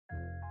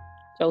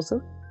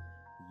Joseph.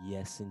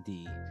 Yes,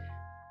 indeed.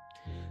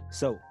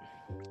 So,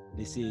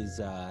 this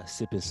is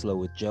Sipping Slow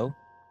with Joe.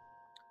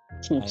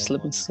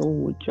 Slipping slow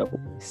with Joe.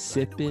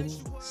 Sipping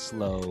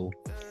Slow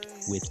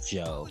with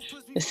Joe.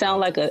 It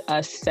sounds like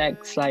a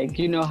sex, like,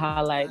 you know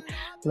how like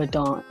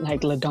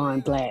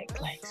LaDawn Black,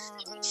 like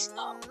Sipping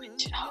Slow with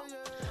Joe.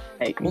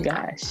 Like,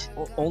 gosh.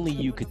 Only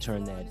you could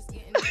turn that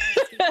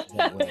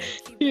way.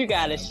 You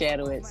gotta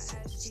shadow it.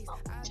 Sipping Slow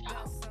with Joe.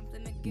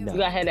 No. You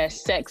gotta have that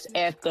sex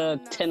after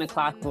 10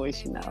 o'clock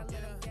voice,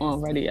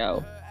 on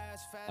radio.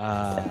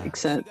 That makes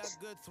sense.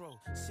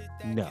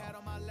 No.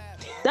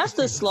 That's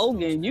the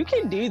slogan. You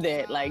can do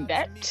that. Like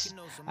that.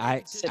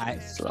 I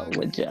Slow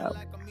with Joe.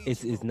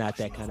 It's not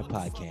that kind of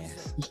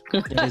podcast.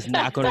 It's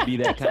not going to be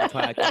that kind of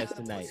podcast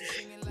tonight.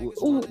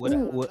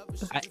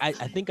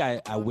 I think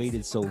I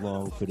waited so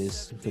long for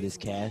this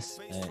cast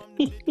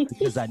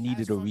because I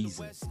needed a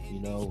reason.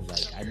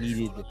 Like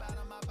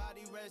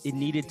it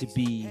needed to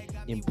be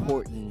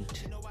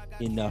important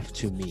enough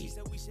to me,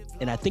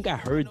 and I think I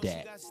heard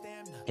that.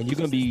 And you're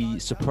gonna be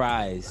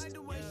surprised,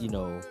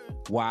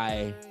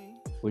 why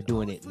we're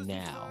doing it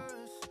now.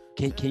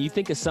 Can you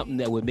think of something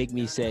that would make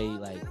me say,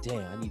 like,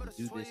 damn, I need to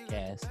do this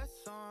cast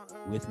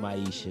with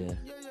Maisha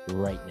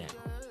right now?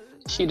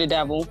 She the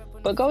devil,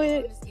 but go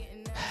ahead.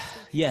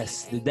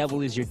 Yes, the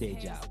devil is your day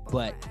job,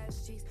 but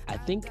I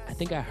think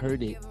I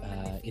heard it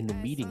in the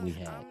meeting we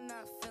had.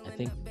 I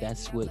think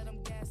that's what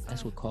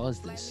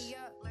caused this.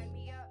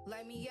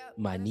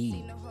 My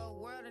need.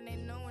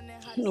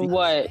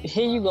 What?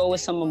 Here you go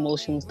with some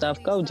emotional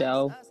stuff. Go,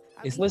 Joe.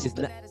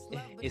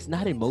 It's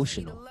not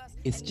emotional.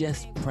 It's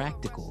just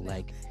practical.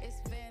 Like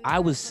I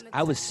was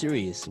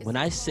serious when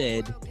I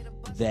said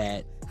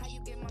that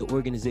the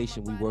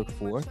organization we work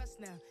for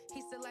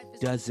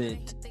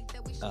doesn't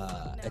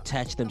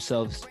attach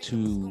themselves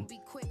to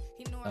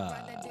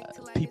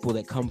people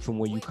that come from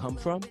where you come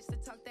from.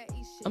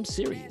 I'm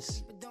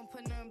serious.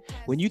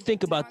 When you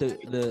think about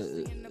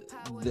the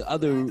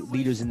other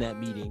leaders in that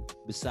meeting,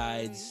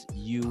 besides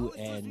you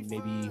and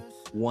maybe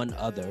one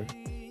other,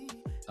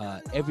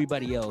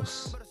 everybody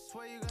else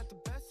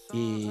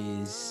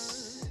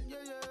is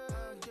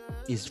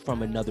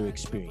from another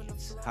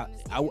experience.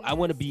 I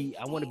want to be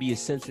as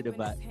sensitive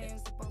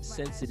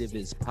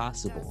as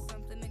possible.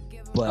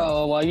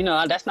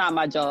 But that's not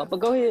my job. But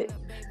go ahead.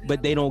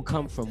 But they don't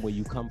come from where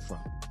you come from.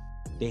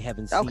 They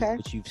haven't seen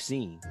what you've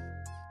seen.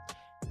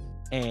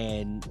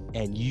 And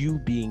you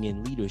being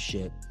in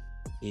leadership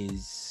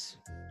is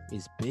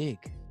big.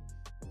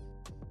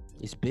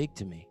 It's big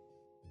to me.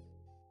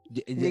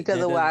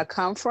 Because of where I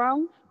come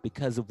from?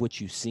 Because of what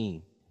you've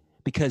seen.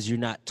 Because you're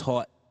not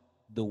taught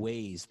the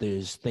ways.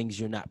 There's things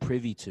you're not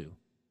privy to.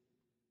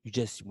 You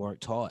just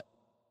weren't taught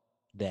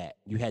that.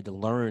 You had to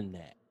learn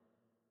that.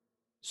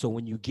 So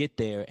when you get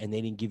there and they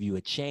didn't give you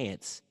a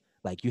chance,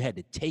 like you had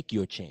to take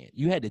your chance.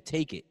 You had to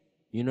take it.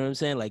 You know what I'm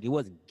saying? Like it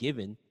wasn't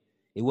given.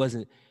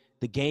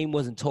 The game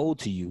wasn't told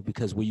to you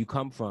because where you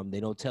come from, they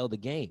don't tell the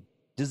game.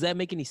 Does that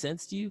make any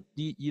sense to you?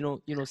 You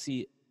don't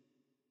see it?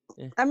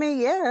 Yeah. I mean,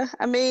 yeah.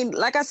 I mean,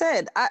 like I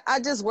said, I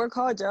just work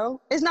hard,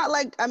 Joe. It's not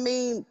like,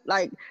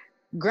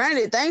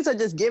 granted, things are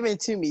just given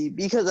to me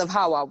because of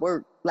how I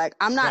work. Like,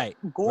 I'm not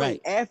going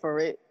after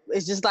it.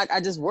 It's just like, I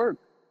just work.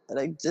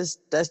 That's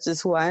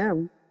just who I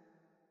am.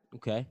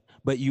 Okay.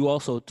 But you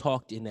also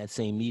talked in that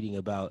same meeting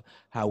about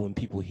how when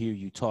people hear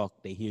you talk,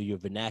 they hear your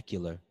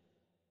vernacular.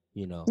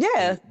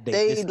 Yeah,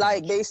 they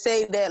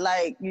say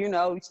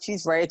that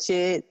she's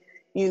ratchet,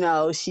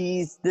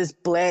 she's this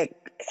black,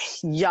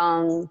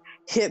 young,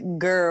 hip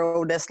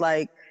girl that's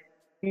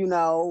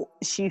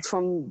she's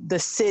from the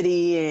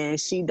city and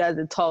she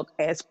doesn't talk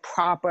as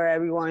proper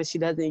everyone. She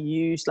doesn't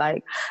use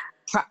I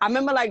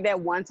remember that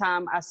one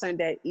time I sent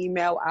that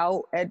email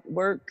out at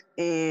work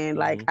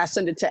and I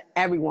sent it to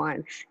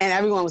everyone and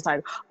everyone was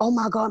like, oh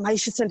my God, you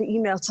should send the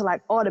email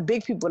to all the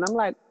big people. And I'm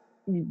like,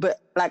 but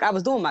I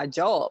was doing my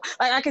job.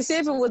 I can see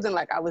if it wasn't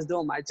I was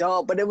doing my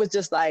job, but it was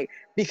just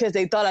because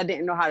they thought I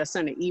didn't know how to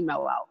send an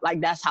email out.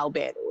 That's how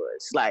bad it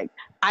was.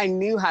 I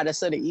knew how to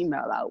send an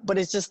email out, but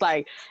it's just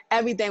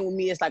everything with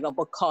me is a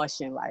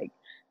precaution.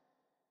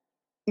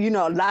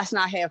 Let's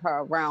not have her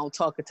around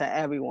talking to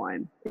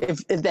everyone,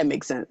 if that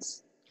makes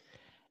sense.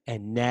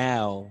 And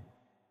now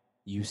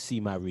you see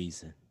my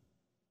reason.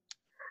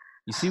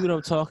 You see what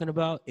I'm talking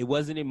about? It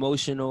wasn't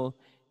emotional.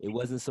 It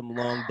wasn't some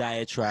long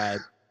diatribe.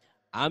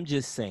 I'm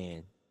just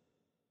saying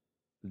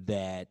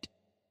that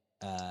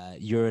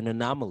you're an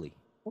anomaly,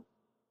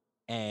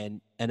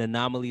 and an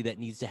anomaly that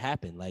needs to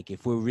happen.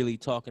 If we're really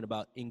talking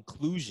about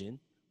inclusion,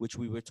 which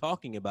we were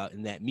talking about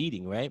in that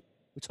meeting, right?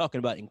 We're talking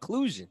about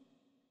inclusion.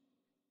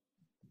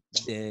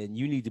 Then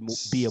you need to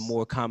be a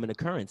more common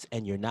occurrence,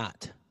 and you're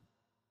not.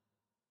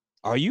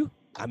 Are you?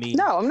 I mean,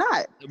 no, I'm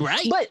not.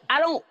 Right? But I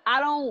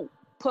don't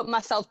put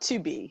myself to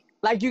be.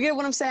 You get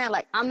what I'm saying?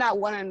 I'm not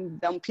one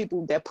of them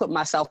people that put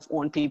myself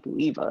on people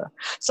either.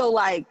 So,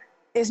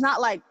 it's not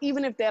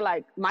even if they're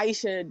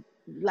Maisha,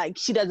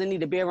 she doesn't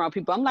need to be around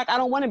people. I'm I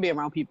don't want to be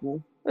around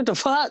people. What the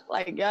fuck?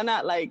 Y'all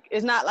not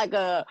it's not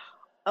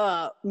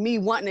me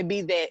wanting to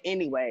be there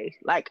anyway.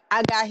 Like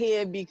I got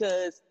here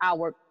because I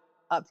work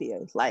up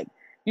here. Like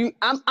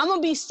I'm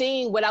gonna be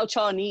seen without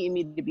y'all needing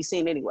me to be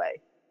seen anyway.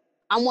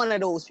 I'm one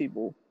of those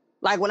people.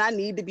 Like when I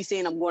need to be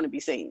seen, I'm going to be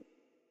seen.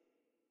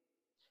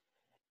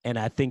 And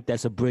I think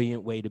that's a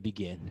brilliant way to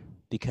begin,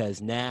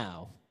 because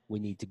now we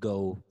need to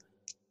go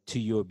to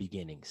your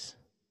beginnings,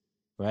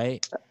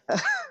 right?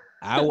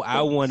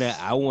 I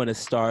wanna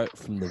start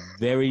from the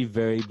very,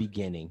 very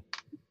beginning.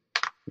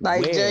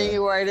 Like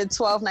January the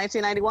 12th,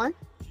 1991?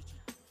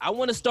 I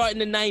want to start in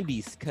the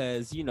 90s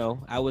because, you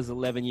know, I was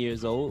 11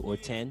 years old, or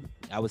 10.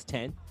 I was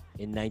 10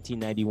 in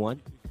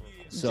 1991.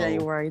 So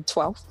January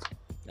 12th,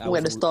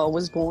 where the star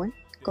was born.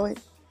 Go ahead.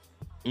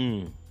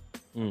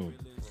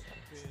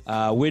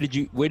 Where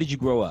did you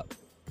grow up?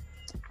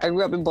 I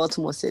grew up in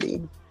Baltimore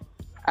City.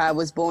 I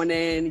was born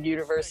in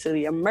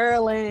University of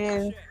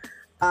Maryland.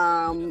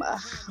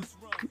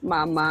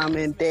 My mom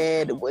and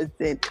dad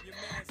wasn't.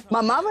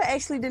 My mama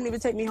actually didn't even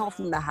take me home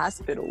from the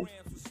hospital.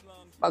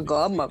 My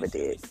godmother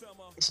did.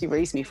 She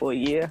raised me for a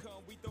year.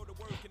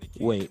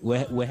 Wait,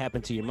 what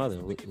happened to your mother?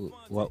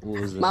 What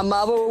was My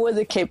mother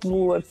wasn't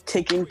capable of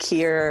taking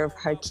care of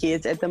her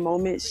kids at the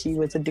moment. She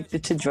was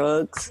addicted to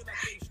drugs.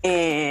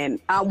 And,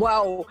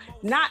 well,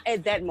 not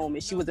at that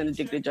moment. She wasn't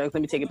addicted to drugs.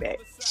 Let me take it back.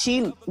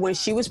 When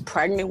she was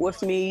pregnant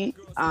with me,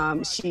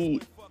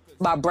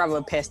 my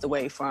brother passed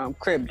away from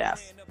crib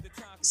death.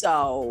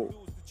 So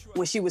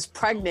when she was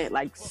pregnant,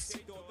 like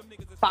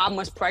 5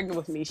 months pregnant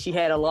with me, she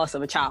had a loss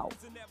of a child,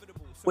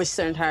 which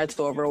sent her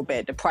to a real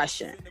bad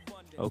depression.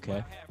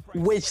 Okay.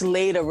 Which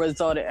later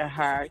resulted in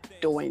her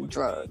doing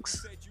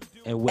drugs.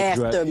 And what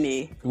after drug,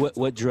 me.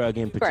 What drug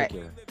in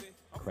particular?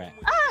 Crack.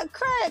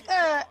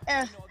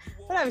 Crack.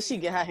 Whatever she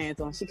get her hands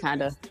on, she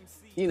kind of,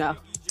 you know,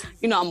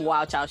 I'm a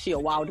wild child. She a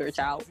wilder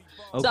child.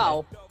 Okay.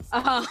 So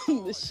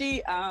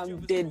she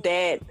did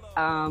that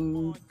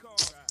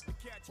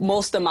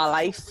most of my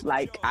life.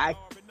 Like I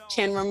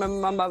can remember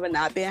my mother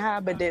not being high,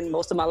 but then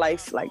most of my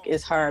life, like,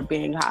 is her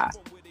being high.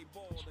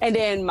 And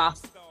then my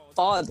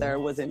father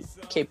wasn't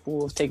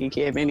capable of taking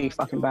care of any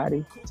fucking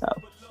body.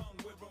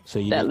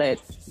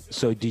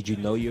 So did you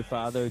know your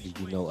father? Did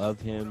you know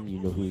of him? You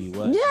know who he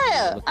was?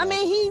 Yeah, I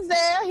mean, he's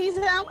there. He's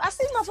him. I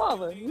see my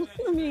father.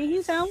 I mean,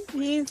 he's him.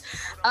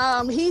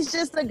 He's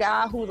just a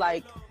guy who,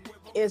 like,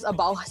 is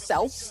about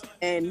self,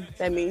 and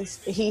that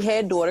means he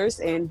had daughters,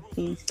 and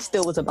he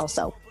still was about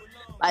self.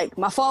 Like,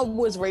 my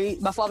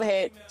father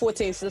had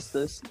 14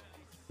 sisters.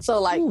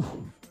 So, like,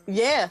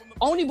 yeah,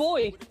 only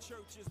boy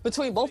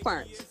between both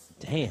parents.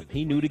 Damn,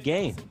 he knew the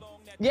game.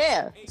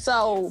 Yeah,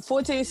 so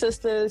 14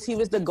 sisters. He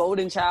was the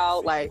golden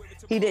child. Like,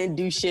 he didn't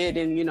do shit,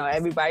 and, you know,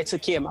 everybody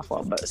took care of my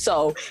father.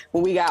 So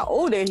when we got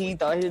older, he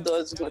thought his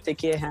daughters was going to take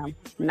care of him,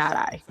 not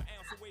I.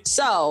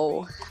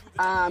 So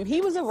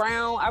he was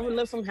around. I would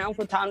live from him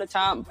from time to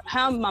time.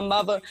 Him, my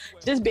mother,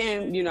 just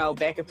being, you know,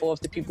 back and forth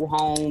to people's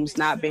homes,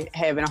 not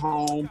having a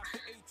home.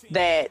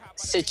 That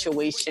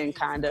situation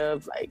kind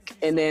of, like,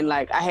 and then,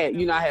 like, I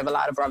have a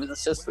lot of brothers and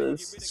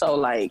sisters. So,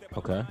 like,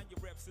 okay,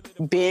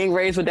 being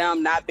raised with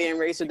them, not being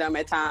raised with them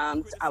at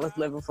times, I was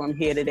living from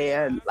here to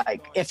there,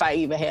 like, if I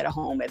even had a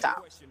home at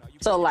times.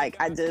 So, like,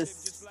 I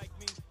just,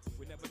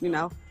 you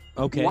know.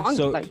 Okay,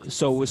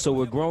 so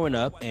we're growing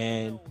up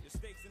and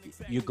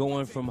you're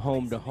going from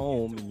home to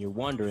home and you're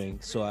wondering.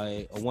 So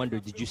I wonder,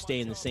 did you stay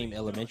in the same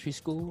elementary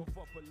school?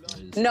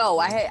 No,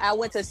 I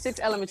went to 6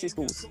 elementary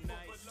schools.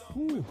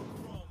 Ooh.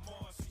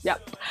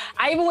 Yep.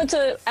 I even went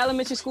to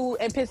elementary school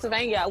in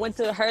Pennsylvania. I went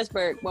to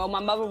Harrisburg. Well, my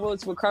mother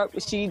was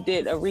she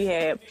did a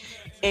rehab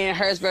in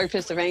Harrisburg,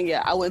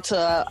 Pennsylvania. I went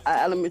to an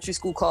elementary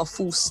school called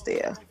Foose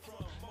there.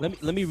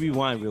 Let me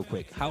rewind real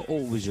quick. How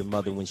old was your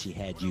mother when she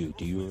had you?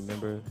 Do you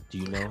remember? Do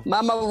you know?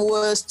 My mother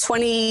was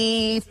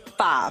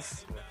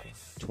 25.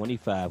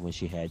 25 when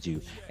she had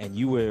you. And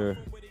you were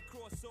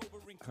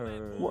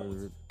her...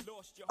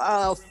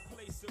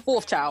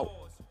 fourth child.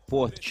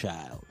 Fourth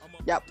child.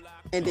 Yep.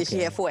 And then she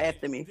had 4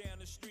 after me.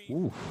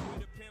 Ooh.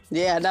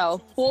 Yeah, no.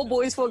 4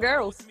 boys, 4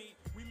 girls.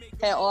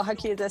 Had all her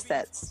kids as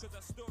sets.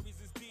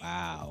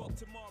 Wow.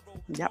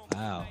 Yep.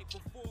 Wow.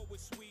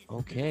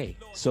 Okay.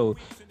 So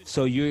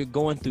you're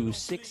going through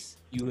 6.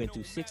 You went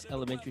through 6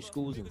 elementary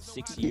schools in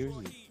 6 years.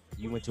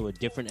 You went to a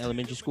different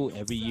elementary school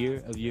every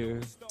year of your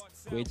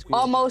grade school?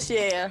 Almost,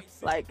 yeah.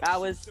 Like, I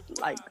was,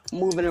 like,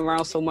 moving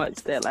around so much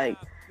that, like,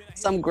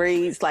 some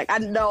grades, like, I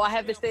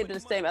haven't stayed in the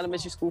same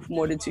elementary school for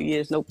more than 2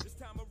 years. Nope.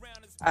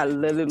 I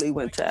literally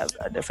went to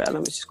a different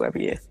elementary school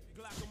every year.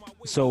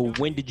 So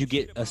when did you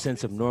get a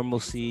sense of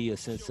normalcy, a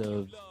sense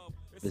of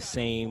the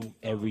same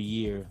every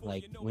year?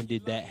 Like, when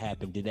did that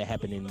happen? Did that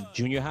happen in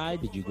junior high?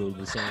 Did you go to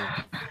the same?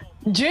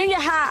 Junior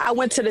high, I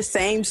went to the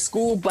same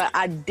school, but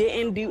I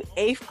didn't do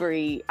 8th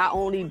grade. I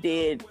only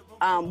did,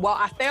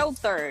 I failed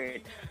 3rd.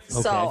 Okay.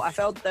 So I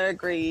failed 3rd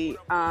grade.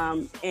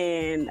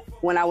 And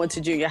when I went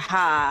to junior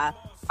high,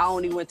 I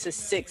only went to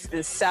 6th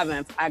and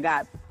 7th.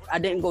 I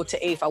didn't go to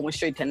 8th. I went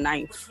straight to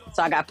 9th.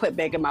 So I got put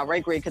back in my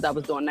right grade because I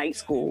was doing night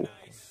school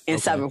in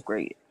 7th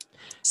grade.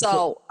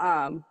 So,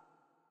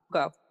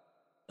 go.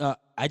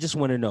 I just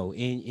want to know,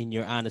 in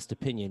your honest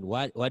opinion,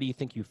 why do you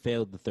think you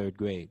failed the third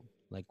grade?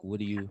 Like, what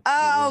do you?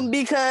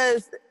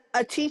 Because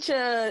a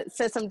teacher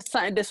said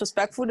something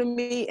disrespectful to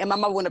me, and my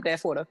mother went up there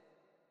for her.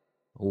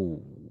 Oh,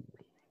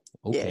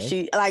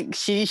 okay. Yeah,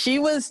 she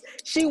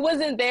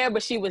wasn't there,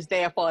 but she was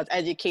there for us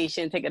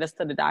education, taking us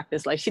to the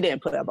doctors. Like, she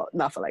didn't put up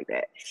nothing like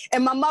that.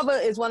 And my mother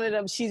is one of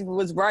them. She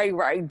was very,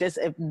 very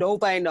if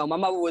nobody know, my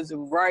mother was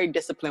very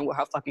disciplined with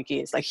her fucking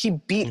kids. Like, she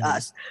beat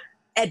us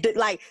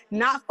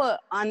not for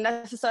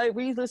unnecessary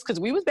reasons, because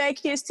we was bad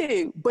kids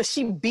too, but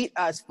she beat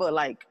us for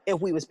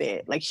if we was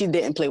bad. Like, she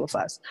didn't play with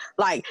us.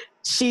 Like,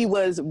 she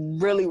was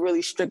really,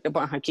 really strict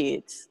upon her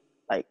kids,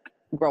 like,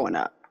 growing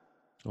up.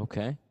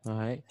 Okay, all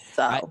right.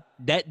 So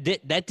that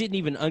didn't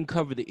even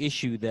uncover the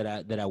issue that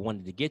I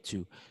wanted to get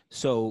to.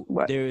 So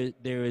what?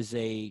 there is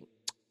a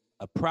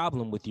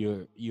problem with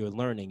your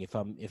learning. If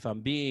I'm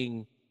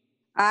being,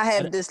 I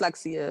have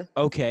dyslexia.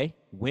 Okay,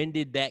 when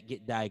did that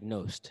get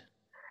diagnosed?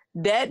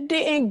 That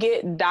didn't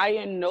get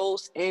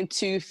diagnosed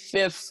into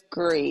 5th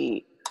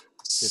grade.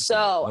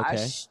 So okay. I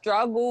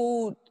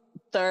struggled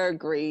 3rd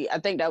grade. I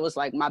think that was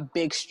like my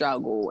big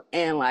struggle.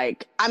 And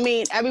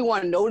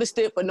everyone noticed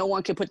it, but no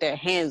one could put their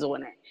hands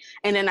on it.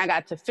 And then I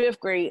got to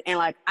 5th grade and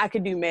I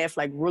could do math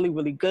really,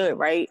 really good,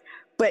 right?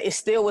 But it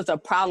still was a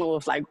problem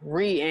with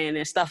reading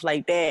and stuff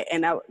like that.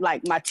 And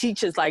my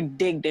teachers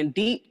digged in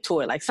deep to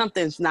it. Like,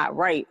 something's not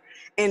right.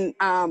 And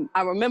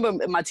I remember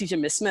my teacher,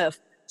 Miss Smith.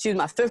 She was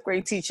my 5th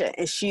grade teacher,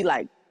 and she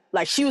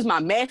she was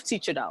my math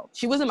teacher though.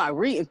 She wasn't my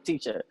reading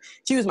teacher.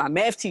 She was my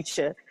math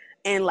teacher,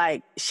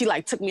 and she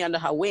took me under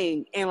her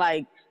wing,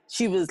 and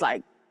she was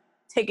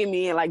taking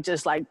me and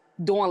just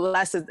doing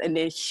lessons, and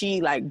then she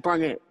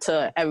brought it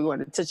to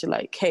everyone attention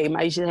hey,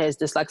 Maisha has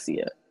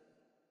dyslexia.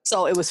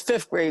 So it was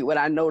 5th grade when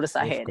I noticed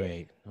I had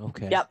grade. It.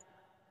 Okay. Yep.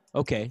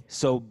 Okay,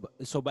 so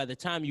by the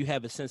time you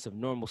have a sense of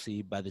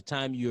normalcy, by the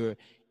time you're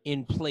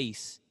in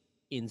place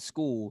in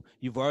school,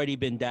 you've already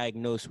been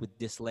diagnosed with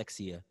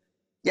dyslexia.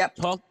 Yep.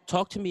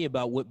 Talk to me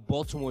about what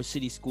Baltimore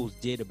City Schools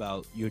did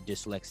about your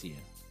dyslexia.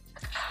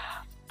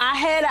 I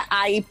had an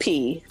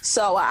IEP.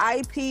 So an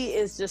IEP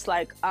is just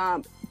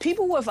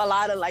people with a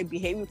lot of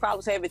behavior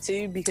problems have it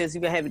too, because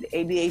you can have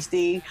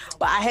ADHD.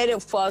 But I had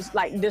it for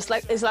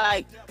it's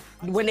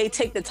when they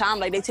take the time,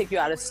 they take you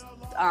out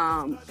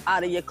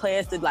of your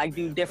class to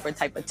do different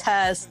type of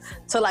tests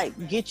to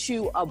get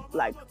you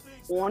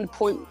on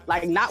point,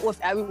 not with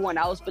everyone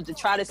else, but to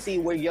try to see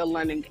where you're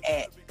learning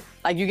at.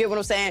 You get what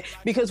I'm saying?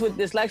 Because with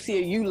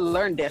dyslexia, you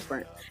learn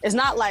different. It's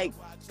not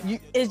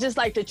it's just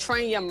to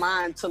train your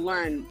mind to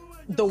learn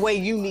the way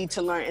you need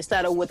to learn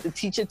instead of what the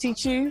teacher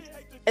teach you.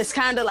 It's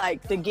kind of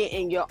to get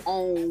in your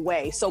own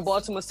way. So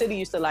Baltimore City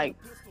used to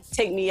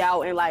take me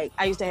out, and I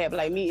used to have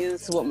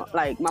meetings with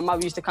my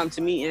mother used to come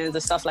to meetings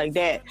and stuff like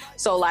that.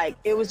 So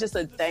it was just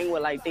a thing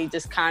where they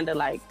just kind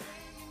of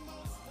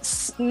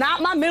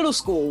not my middle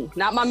school.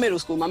 My middle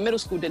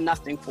school did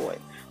nothing for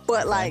it.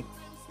 But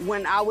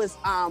when I was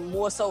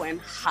more so in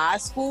high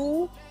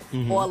school,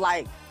 mm-hmm. or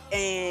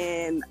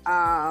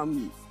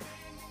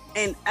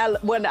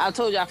when I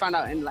told you I found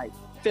out in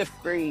 5th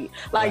grade,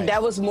 right.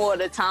 That was more of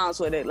the times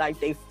where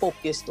they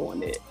focused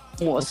on it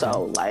more. Okay.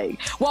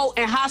 So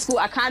in high school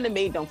I kind of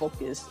made them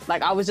focus.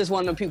 I was just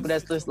one of the people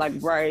that's just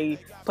very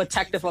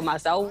protective of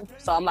myself.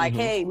 So I'm mm-hmm.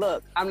 Hey,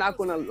 look, I'm not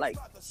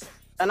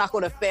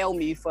gonna fail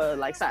me for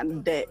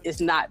something that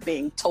is not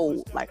being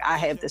told. I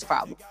have this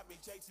problem.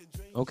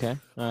 Okay,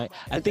 all right.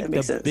 I think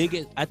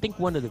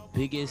one of the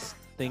biggest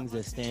things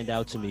that stand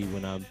out to me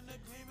when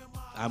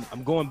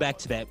I'm going back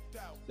to that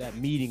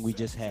meeting we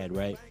just had,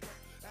 right?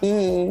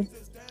 Mm-hmm.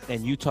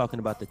 And you talking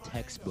about the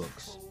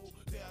textbooks.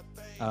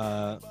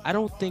 I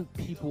don't think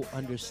people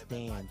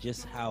understand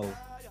just how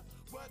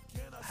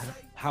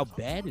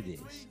bad it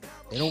is.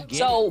 They don't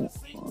get it.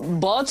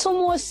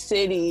 Baltimore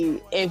City,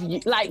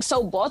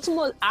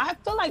 Baltimore, I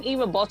feel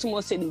even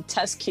Baltimore City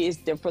tests kids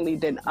differently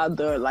than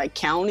other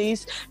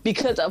counties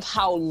because of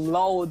how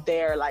low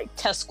their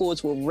test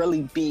scores will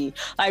really be.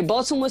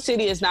 Baltimore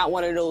City is not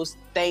one of those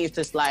things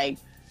that's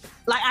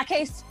I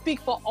can't speak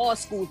for all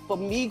schools. For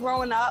me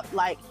growing up,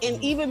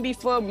 and even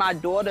before my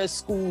daughter's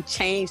school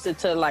changed it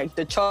to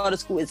the charter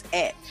school is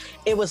at,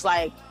 it was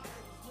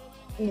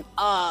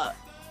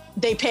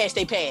they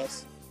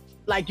pass.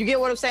 You get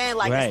what I'm saying?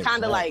 Right, it's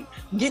kind of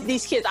get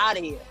these kids out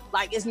of here.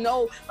 It's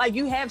no,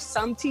 you have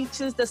some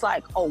teachers that's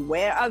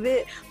aware of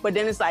it, but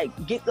then it's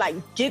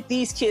get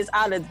these kids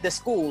out of the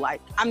school. I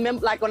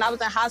remember when I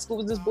was in high school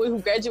with this boy who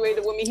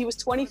graduated with me, he was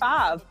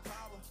 25.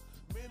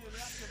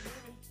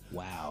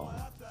 Wow.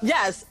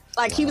 Yes,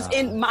 wow. He was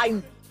in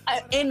my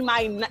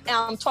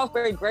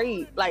 12th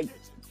grade,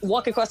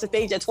 walking across the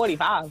stage at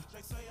 25.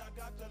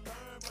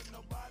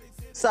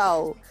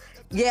 So,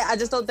 yeah, I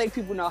just don't think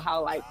people know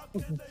how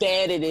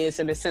bad it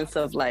is in the sense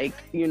of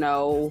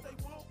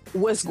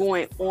what's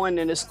going on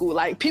in the school.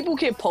 People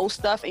can post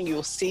stuff and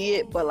you'll see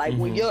it, but mm-hmm.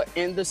 when you're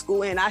in the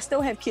school, and I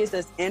still have kids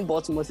that's in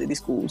Baltimore City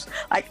schools,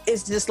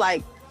 it's just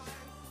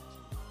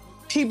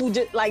people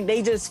just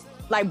they just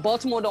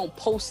Baltimore don't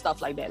post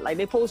stuff like that.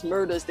 They post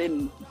murders,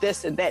 then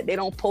this and that. They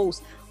don't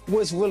post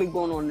what's really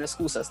going on in the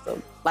school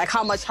system. Like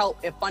how much help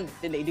and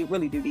funding they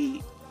really do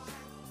need.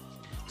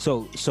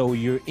 So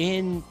you're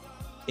in,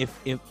 if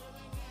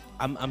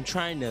I'm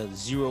trying to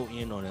zero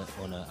in on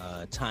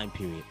a time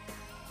period.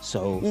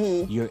 So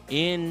you're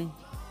in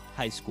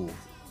high school,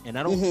 and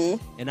I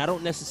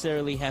don't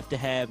necessarily have to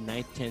have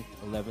 9th, 10th,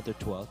 11th, or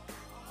 12th.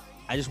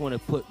 I just want to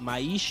put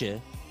Maisha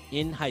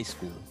in high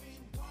school,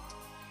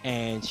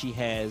 and she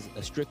has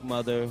a strict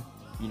mother,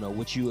 you know,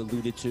 which you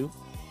alluded to,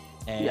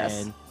 and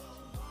Yes.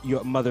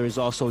 your mother is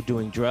also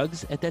doing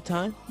drugs at that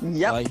time.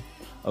 Yep. Like,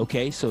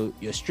 okay, so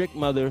your strict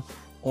mother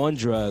on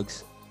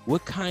drugs.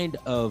 What kind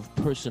of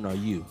person are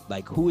you?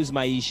 Like, who is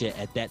Maisha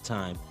at that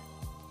time?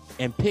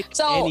 And pick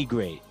any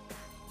grade.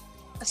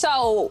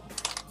 So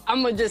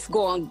I'm gonna just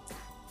go and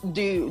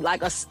do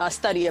like a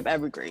study of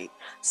every grade.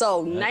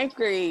 So 9th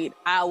grade,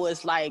 I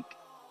was like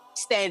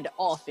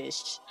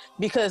standoffish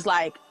because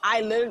like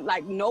I literally,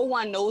 like, no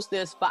one knows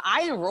this, but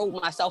I enrolled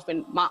myself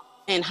in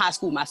high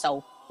school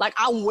myself. Like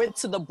I went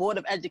to the Board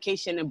of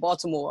Education in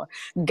Baltimore,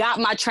 got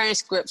my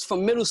transcripts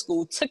from middle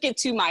school, took it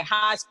to my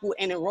high school,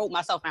 and enrolled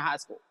myself in high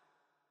school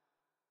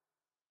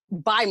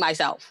by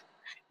myself.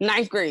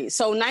 9th grade.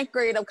 So 9th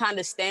grade, I'm kind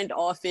of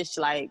standoffish.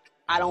 Like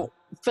I don't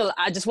feel,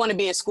 I just want to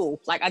be in school.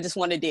 Like I just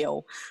want to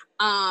deal.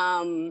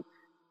 I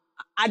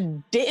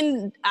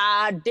didn't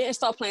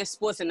start playing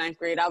sports in 9th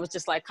grade. I was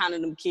just like kind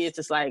of them kids.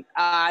 It's like,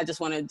 I just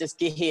want to just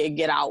get here,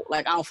 get out.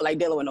 Like I don't feel like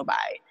dealing with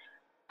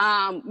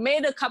nobody.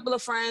 Made a couple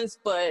of friends,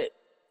 but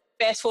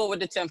fast forward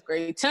to 10th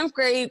grade. 10th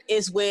grade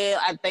is where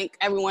I think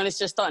everyone is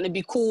just starting to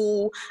be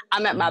cool. I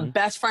met my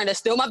best friend, that's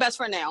still my best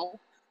friend now,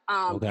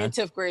 in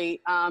 10th grade.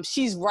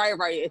 She's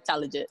very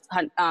intelligent,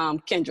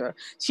 Kendra.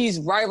 She's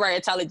very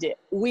intelligent.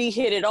 We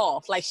hit it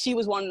off. Like she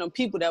was one of them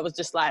people that was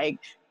just like,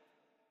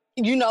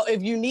 you know,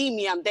 if you need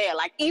me, I'm there.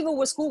 Like even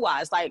with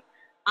school-wise, like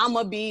I'm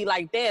gonna be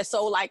like there.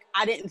 So like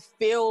I didn't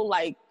feel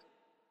like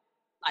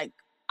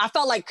I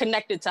felt like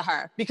connected to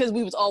her because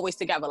we was always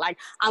together. Like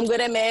I'm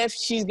good at math,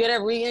 she's good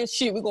at reading,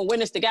 we're gonna win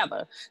this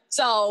together.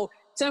 So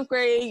 10th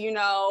grade, you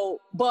know,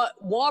 but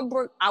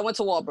Walbrook, I went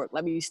to Walbrook.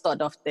 Let me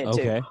start off there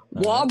too.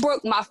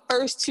 Walbrook, my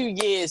first 2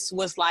 years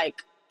was like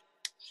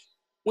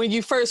when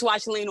you first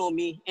watch Lean on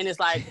Me and it's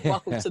like,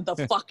 welcome to the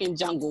fucking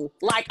jungle.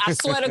 Like I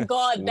swear to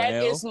God, that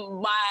is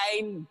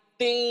my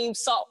theme.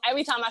 So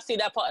every time I see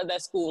that part of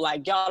that school,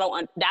 like y'all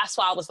don't, that's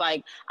why I was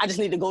like, I just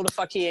need to go the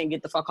fuck here and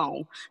get the fuck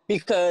home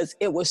because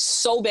it was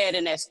so bad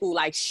in that school,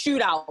 like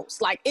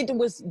shootouts, like it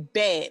was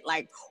bad,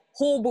 like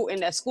horrible in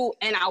that school.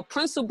 And our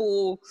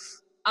principal,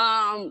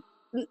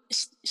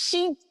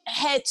 she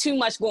had too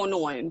much going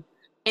on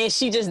and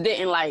she just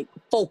didn't like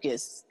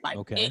focus, like,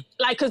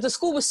 like, cause the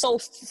school was so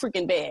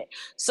freaking bad.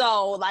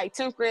 So like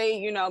 10th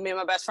grade, you know, me and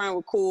my best friend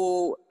were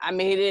cool. I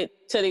made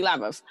it to the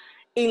 11th.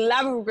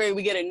 11th grade,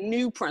 we get a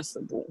new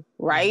principal,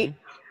 right?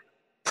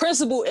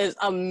 Principal is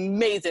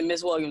amazing,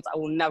 Miss Williams. I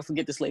will never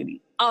forget this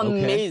lady.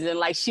 Amazing.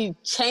 Like she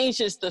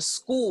changes the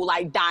school,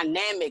 like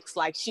dynamics.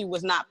 Like she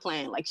was not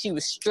playing. Like she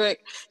was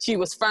strict, she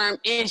was firm,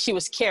 and she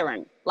was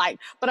caring. Like,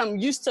 but I'm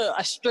used to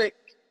a strict,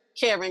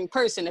 caring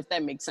person, if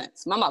that makes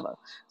sense. My mother.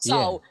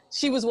 So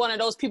she was one of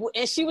those people,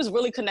 and she was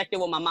really connected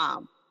with my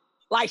mom.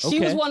 Like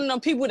she was one of them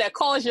people that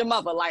calls your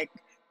mother, like,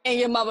 and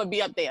your mother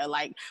be up there,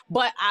 like.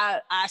 But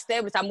I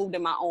established, I moved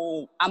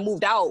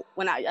out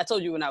when I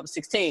told you when I was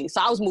 16.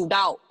 So I was moved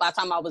out by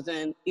the time I was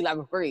in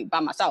 11th grade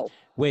by myself.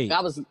 Wait, I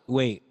was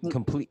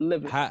complete.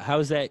 living.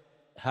 How's that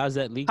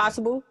legal?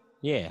 Possible?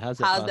 Yeah, how's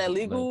that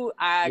legal?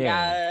 I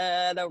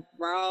got a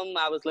room.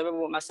 I was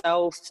living with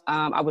myself.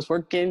 I was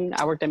working.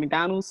 I worked at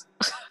McDonald's.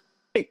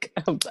 Like,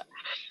 I'm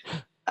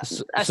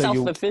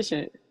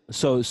self-sufficient.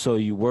 So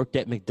you worked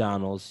at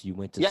McDonald's. You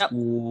went to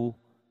school.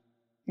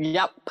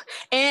 Yep.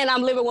 And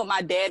I'm living with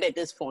my dad at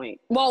this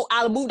point. Well,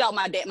 I moved out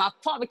my dad. My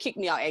father kicked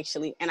me out,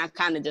 actually. And I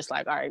kind of just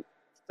like, all right,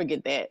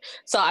 forget that.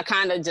 So I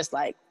kind of just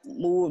like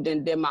moved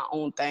and did my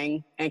own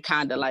thing and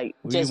kind of like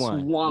just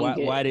won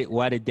it.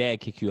 Why did dad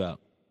kick you out?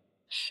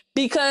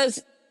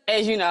 Because,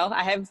 as you know,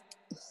 I have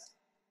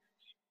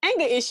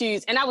anger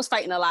issues. And I was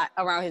fighting a lot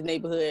around his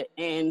neighborhood.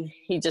 And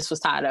he just was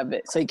tired of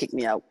it. So he kicked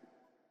me out.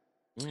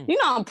 You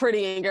know, I'm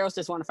pretty and girls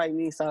just want to fight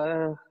me.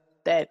 So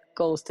that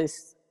goes to,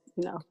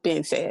 you know,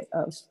 being sad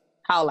of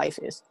how life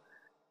is.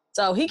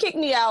 So he kicked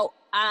me out.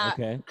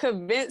 I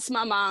convinced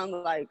my mom,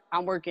 like,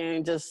 I'm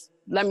working, just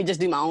let me just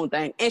do my own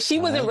thing. And she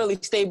wasn't really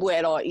stable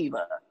at all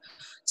either.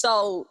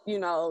 So, you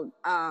know,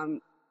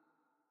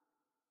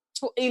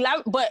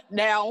 11, but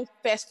now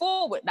fast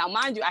forward. Now,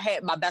 mind you, I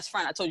had my best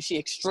friend. I told you she's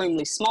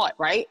extremely smart,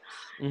 right?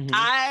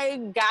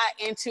 I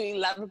got into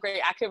 11th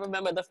grade. I can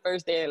remember the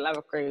first day of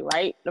 11th grade,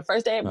 right? The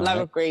first day of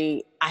 11th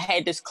grade, I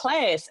had this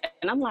class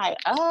and I'm like,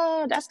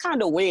 oh, that's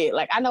kind of weird.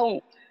 Like, I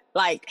don't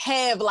like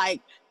have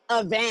like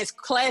advanced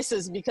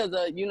classes because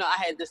of, you know,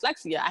 I had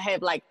dyslexia. I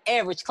have like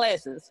average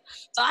classes.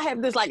 So I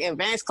have this like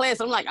advanced class.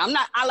 I'm like,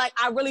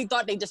 I really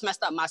thought they just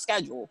messed up my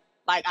schedule.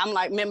 Like, I'm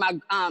like, man, my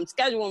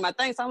schedule and my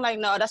things. So I'm like,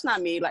 no, that's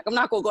not me. Like, I'm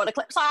not going to go to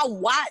class. So I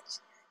watch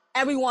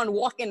everyone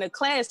walk into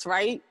class,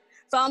 right?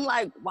 So I'm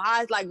like,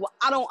 why is like, well,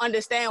 I don't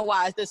understand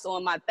why is this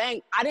on my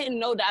thing. I didn't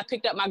know that I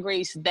picked up my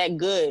grades that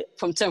good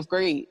from 10th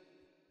grade,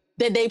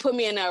 that they put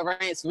me in an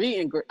advanced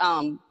reading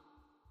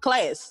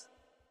class.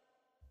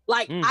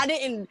 Like I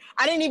didn't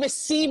even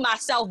see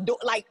myself do,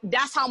 like,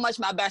 that's how much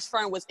my best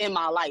friend was in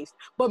my life.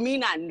 But me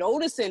not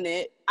noticing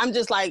it, I'm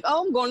just like,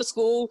 oh, I'm going to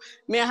school,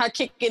 me and her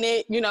kicking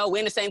it, you know, we're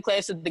in the same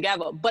classes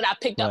together. But I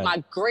picked up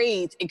my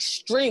grades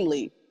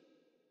extremely,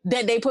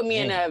 that they put me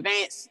in an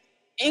advanced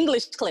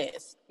English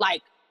class,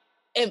 like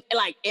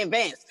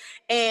advanced.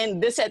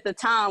 And this at the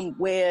time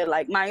where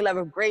like my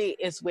 11th grade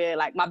is where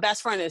like my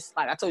best friend is,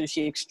 like I told you,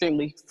 she's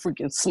extremely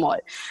freaking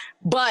smart.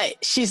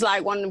 But she's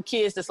like one of them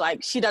kids that's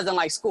like, she doesn't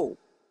like school.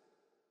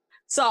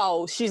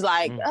 So she's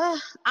like, I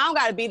don't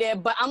gotta be there.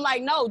 But I'm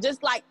like, no,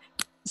 just like,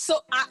 so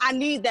I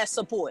need that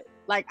support.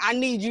 Like, I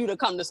need you to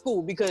come to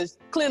school because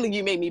clearly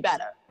you made me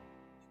better.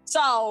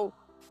 So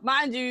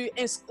mind you,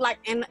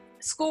 in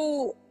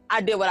school,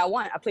 I did what I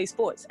want. I played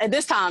sports. At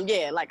this time,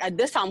 at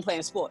this time I'm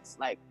playing sports.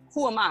 Like,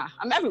 who am I?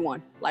 I'm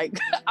everyone. Like,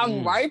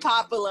 I'm very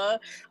popular.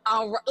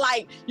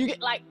 You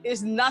get like,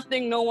 it's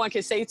nothing no one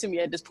can say to me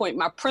at this point.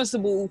 My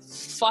principal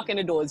fucking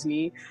adores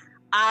me.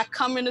 I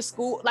come into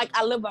school, like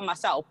I live by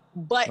myself,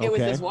 but it was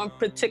this one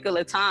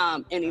particular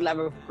time in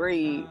 11th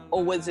grade,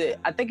 or was it,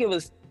 I think it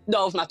was my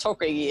 12th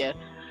grade year.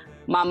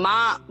 My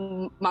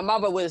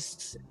mother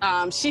was,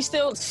 she's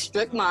still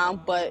strict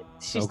mom, but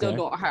she's still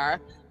doing her.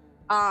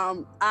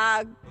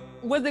 I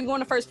wasn't going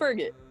to first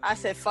period. I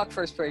said, fuck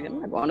first period. I'm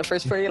not going to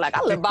first period. Like,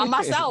 I live by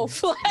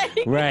myself.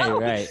 Like,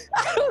 right.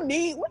 I don't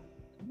need,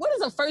 what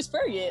is a first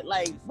period?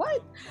 Like,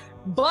 what?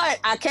 But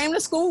I came to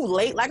school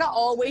late, like I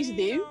always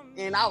do,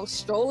 and I was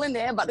strolling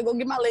there, about to go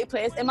get my late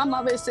class, and my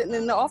mother is sitting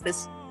in the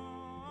office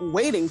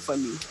waiting for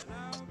me.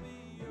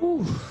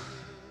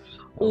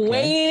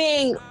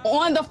 Waiting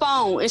on the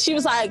phone. And she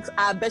was like,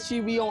 I bet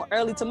you be on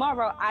early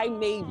tomorrow. I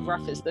made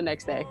breakfast the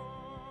next day.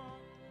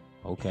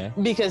 Okay.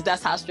 Because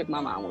that's how strict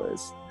my mom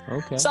was.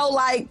 Okay. So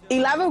like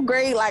 11th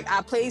grade, like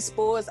I played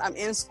sports, I'm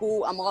in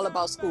school, I'm all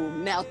about school.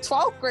 Now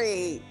 12th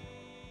grade,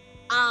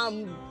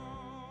 I'm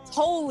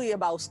totally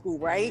about school,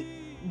 right?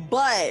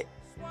 But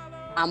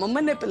I'm a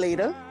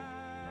manipulator.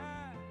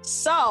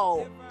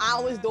 So I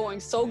was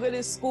doing so good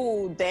in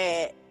school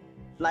that,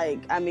 like,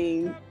 I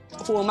mean,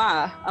 who am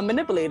I? A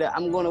manipulator.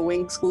 I'm going to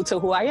wing school to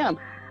who I am.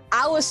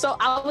 I was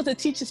a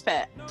teacher's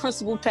pet,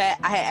 principal pet.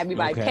 I had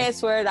everybody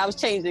password. I was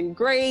changing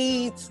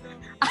grades.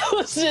 I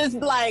was just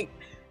like,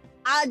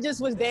 I just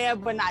was there,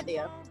 but not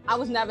there. I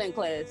was never in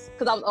class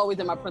because I was always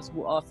in my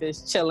principal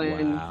office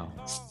chilling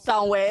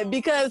somewhere,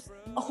 because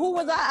who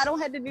was I? I don't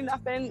have to do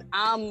nothing.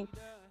 I'm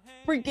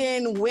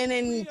freaking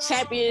winning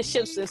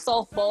championships in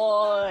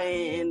softball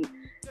and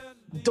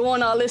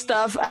doing all this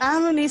stuff. I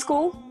don't need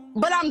school,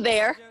 but I'm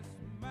there.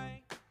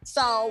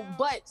 So,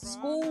 but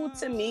school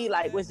to me,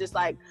 like, was just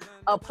like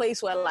a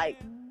place where like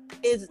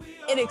it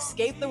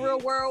escaped the real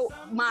world.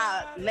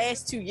 My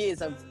last 2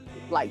 years of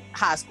like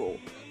high school,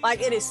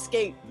 like it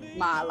escaped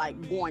my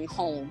like going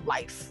home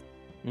life.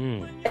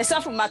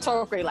 Except for my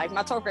 12th grade life.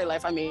 My 12th grade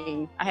life, I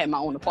mean, I had my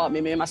own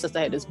apartment. Me and my sister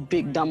had this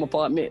big dumb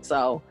apartment.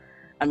 So,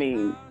 I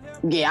mean,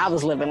 yeah, I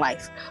was living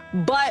life.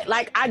 But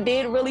like I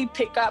did really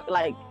pick up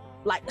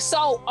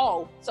so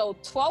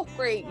 12th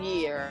grade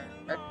year.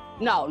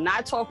 No,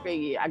 not 12th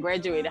grade year. I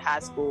graduated high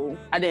school.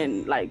 I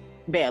didn't, like,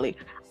 barely.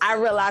 I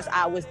realized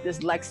I was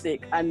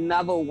dyslexic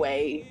another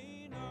way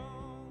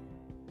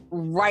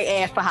right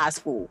after high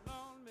school.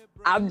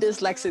 I'm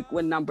dyslexic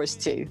with numbers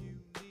too.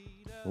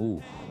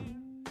 Ooh.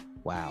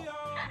 Wow.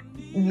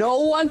 No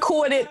one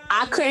caught it.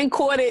 I couldn't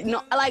caught it.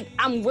 No, like,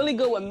 I'm really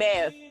good with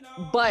math,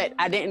 but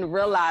I didn't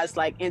realize,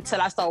 like, until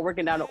I started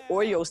working down at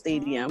Oreo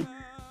Stadium,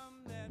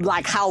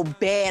 like how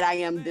bad I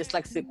am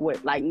dyslexic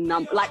with like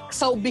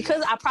so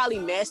because I probably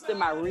mastered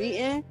my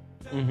reading,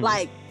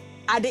 like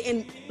I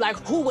didn't, like,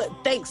 who would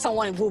think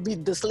someone will be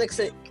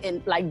dyslexic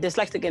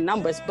in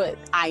numbers, but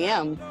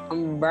I'm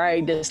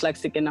very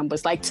dyslexic in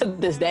numbers, like to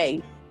this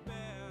day.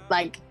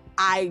 Like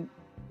I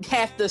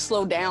have to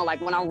slow down,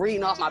 like when I'm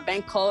reading off my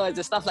bank cards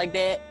and stuff like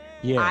that.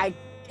 I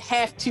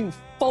have to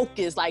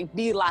focus, like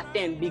be locked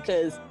in,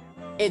 because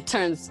it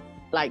turns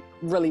like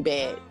really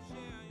bad,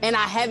 and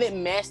I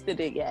haven't mastered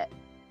it yet.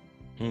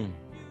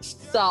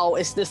 So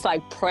it's just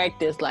like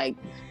practice, like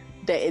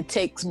that it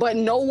takes, but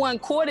no one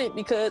caught it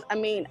because I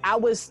mean, I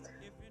was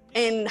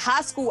in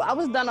high school, I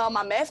was done all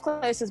my math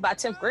classes by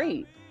 10th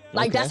grade.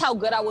 Like that's how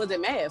good I was at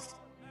math.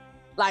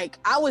 Like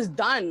I was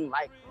done,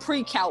 like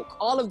pre-calc,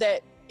 all of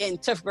that in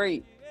 10th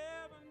grade.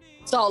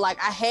 So like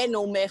I had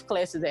no math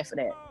classes after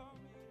that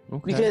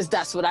because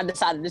that's what I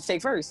decided to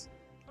take first.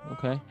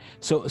 Okay.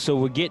 So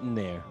we're getting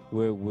there.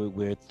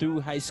 We're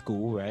through high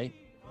school, right?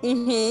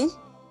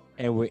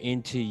 And we're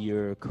into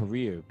your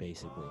career,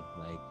 basically.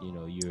 Like, you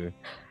know,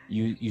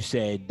 you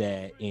said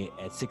that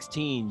at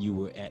 16 you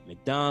were at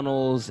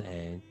McDonald's,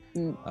 and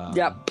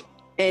yep.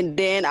 And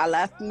then I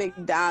left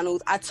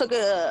McDonald's. I took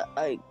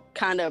a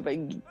kind of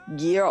a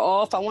year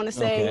off, I want to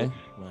say,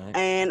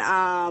 and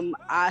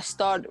I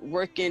started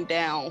working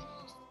down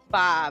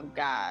Five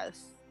Guys.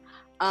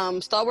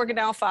 Start working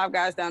down Five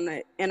Guys down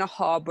in Inner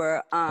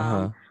Harbor.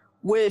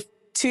 With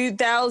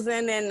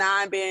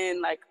 2009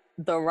 being like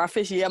the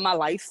roughest year of my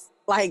life,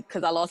 like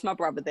because I lost my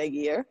brother that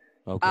year.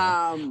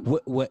 Okay.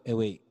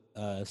 Wait.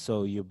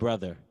 So your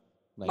brother,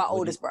 like my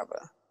oldest brother.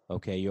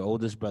 Okay, your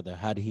oldest brother.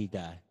 How did he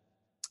die?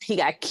 He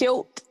got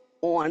killed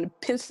on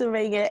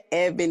Pennsylvania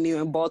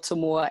Avenue in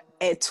Baltimore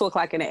at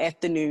 2:00 in the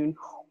afternoon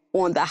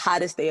on the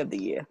hottest day of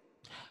the year.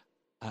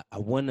 I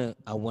wanna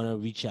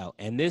reach out,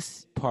 and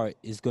this part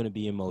is gonna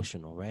be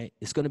emotional, right?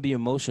 It's gonna be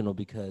emotional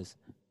because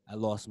I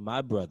lost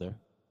my brother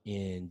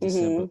in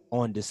December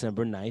on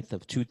December 9th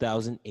of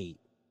 2008,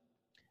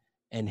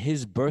 and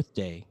his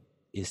birthday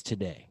is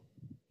today.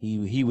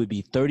 He would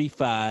be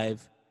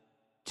 35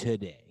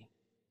 today.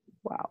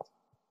 Wow.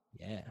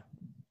 Yeah.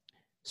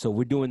 So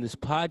we're doing this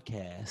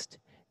podcast.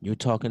 You're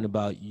talking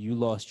about you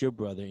lost your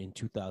brother in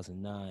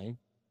 2009,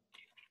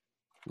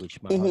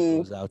 which my heart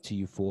goes out to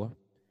you for.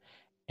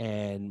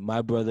 And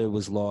my brother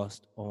was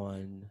lost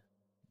on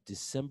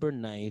December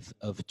 9th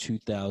of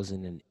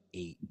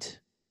 2008.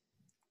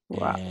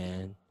 Wow.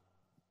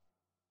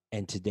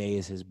 And today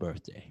is his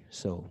birthday.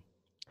 So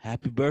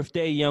happy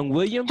birthday, young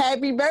William.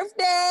 Happy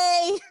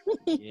birthday.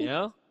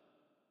 Yeah.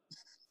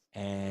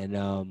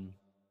 And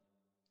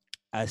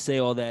I say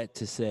all that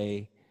to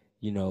say,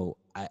 you know,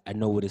 I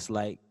know what it's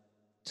like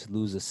to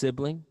lose a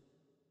sibling.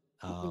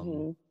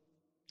 And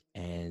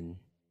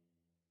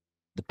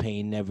the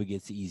pain never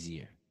gets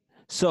easier.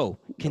 So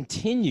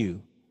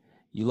continue.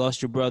 You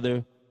lost your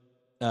brother.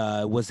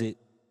 Was it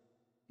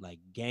like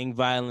gang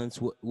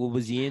violence? What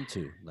was he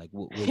into? Like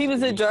he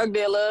was a drug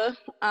dealer.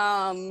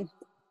 But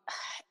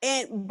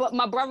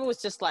my brother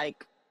was just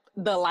like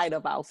the light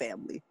of our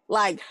family.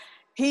 Like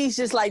he's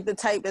just like the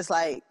type that's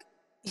like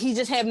he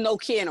just have no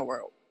care in the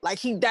world. Like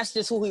that's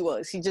just who he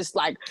was. He just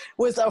like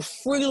was a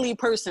freely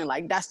person.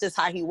 Like that's just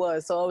how he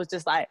was. So it was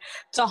just like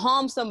to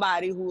harm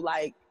somebody who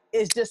like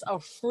is just a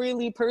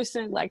freely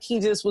person. Like he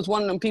just was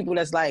one of them people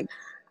that's like,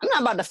 I'm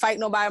not about to fight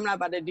nobody. I'm not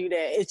about to do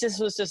that. It just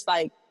was just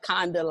like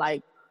kind of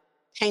like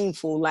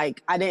painful.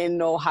 Like I didn't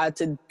know how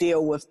to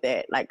deal with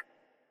that like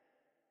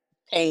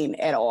pain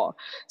at all.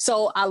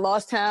 So I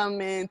lost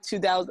him in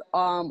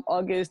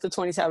August the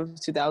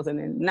 27th,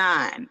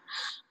 2009.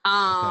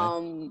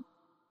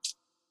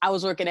 I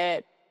was working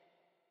at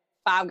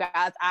Five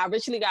Guys. I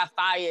originally got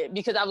fired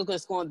because I was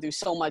just going through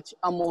so much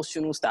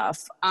emotional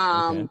stuff.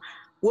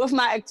 With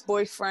my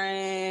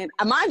ex-boyfriend,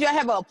 mind you, I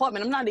have an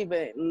apartment. I'm not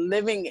even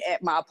living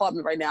at my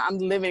apartment right now. I'm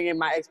living in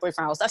my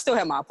ex-boyfriend's house. I still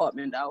have my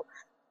apartment though.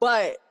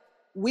 But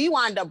we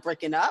wound up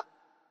breaking up.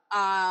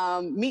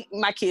 Meet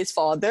my kid's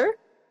father.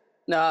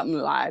 No, I'm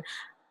lying.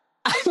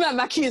 I met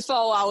my kid's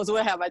father. I was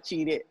with him. I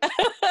cheated.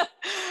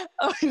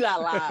 I'm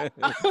not lying.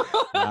 All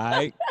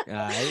right.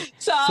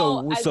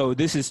 So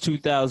this is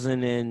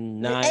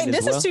 2009 Hey,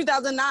 this is is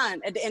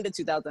 2009, at the end of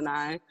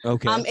 2009.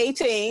 Okay. I'm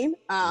 18.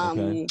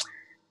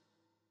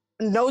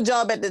 No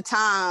job at the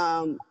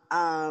time.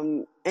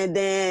 And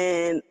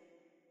then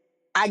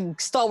I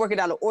start working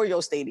down the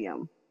Oreo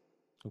Stadium.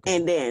 Okay.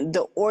 And then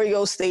the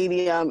Oreo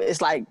Stadium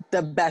is like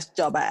the best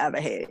job I ever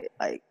had.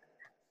 Like,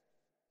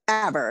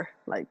 ever.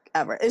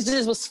 It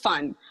just was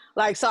fun.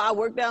 Like, so I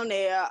worked down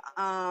there.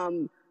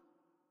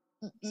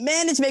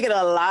 Managed making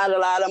a lot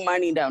of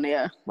money down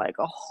there. Like,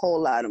 a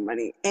whole lot of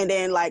money. And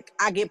then, like,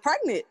 I get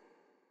pregnant.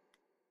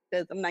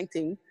 Because I'm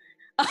 19.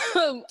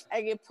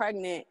 I get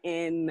pregnant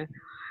and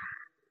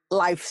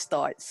life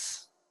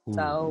starts. Ooh.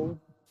 So,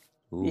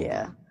 ooh.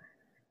 Yeah.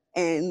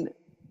 And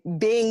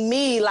being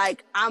me,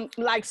 like, I'm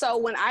like, so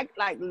when I,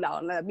 like,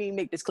 no, let me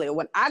make this clear.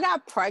 When I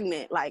got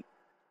pregnant, like,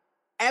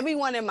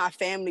 everyone in my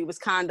family was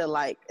kind of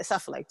like,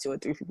 except for like 2 or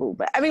 3 people,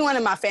 but everyone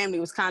in my family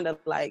was kind of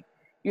like,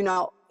 you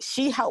know,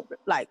 she helped,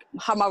 like,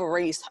 her mother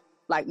raised,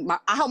 like,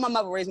 I helped my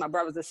mother raise my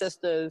brothers and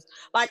sisters.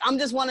 Like, I'm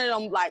just one of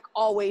them, like,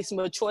 always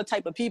mature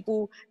type of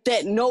people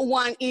that no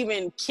one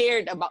even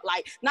cared about.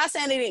 Like, not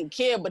saying they didn't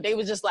care, but they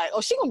was just like,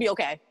 oh, she gonna be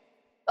okay.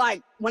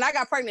 Like, when I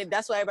got pregnant,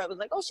 that's why everybody was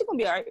like, oh, she gonna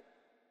be all right.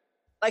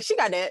 Like, she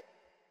got that.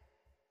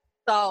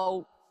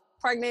 So,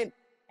 pregnant,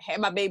 had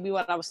my baby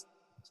when I was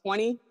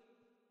 20,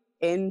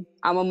 and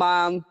I'm a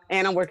mom,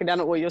 and I'm working down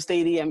at Oreo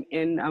Stadium,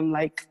 and I'm,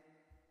 like,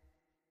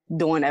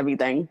 doing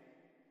everything.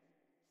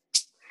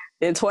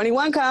 Then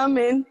 21 come,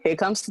 and here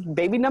comes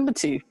baby number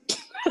 2.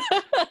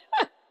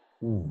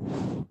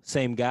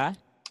 Same guy?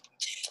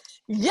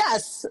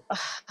 Yes.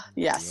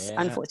 Yes, yeah.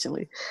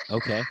 Unfortunately.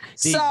 Okay.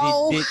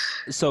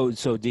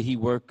 So did he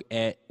work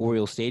at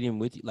Oreo Stadium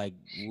with you? Like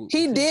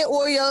he did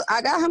Oreo.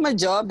 I got him a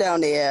job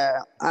down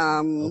there.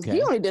 Okay.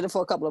 He only did it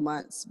for a couple of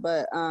months,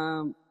 but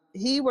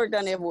he worked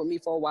down there with me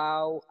for a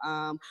while.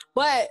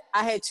 But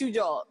I had 2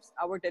 jobs.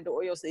 I worked at the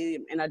Oreo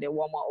Stadium and I did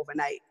Walmart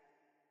overnight.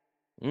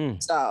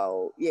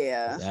 So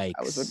yeah, yikes.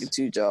 I was working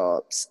 2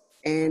 jobs,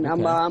 and okay.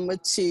 I'm a mom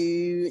of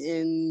 2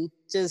 and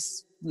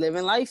just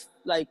living life,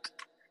 like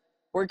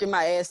working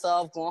my ass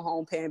off, going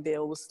home, paying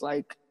bills.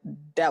 Like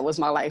that was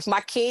my life.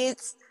 My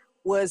kids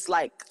was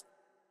like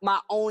my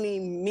only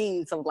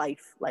means of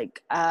life.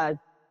 Like I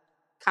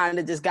kind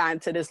of just got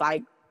into this,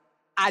 like,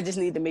 I just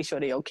need to make sure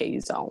they're okay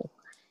zone.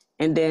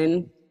 And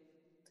then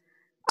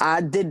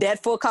I did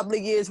that for a couple of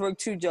years,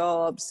 worked 2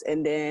 jobs.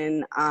 And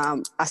then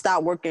I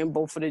started working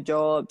both of the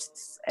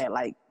jobs at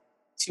like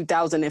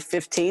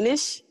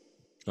 2015-ish.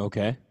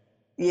 Okay.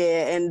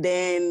 Yeah, and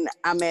then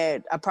I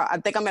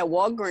think I'm at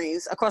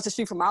Walgreens across the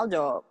street from our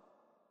job.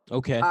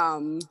 Okay.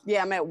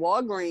 Yeah, I'm at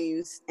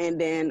Walgreens, and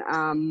then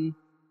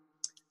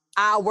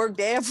I worked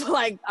there for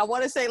like, I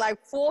want to say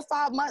like 4 or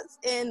 5 months,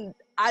 and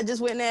I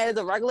just went there as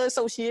a regular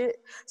associate.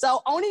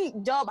 So only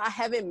job I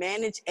haven't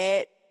managed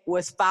at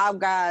was Five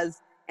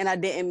Guys, and I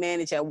didn't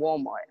manage at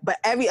Walmart. But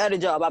every other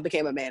job I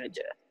became a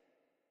manager.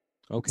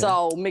 Okay.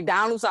 So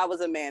McDonald's, I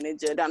was a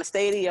manager. Down the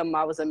stadium,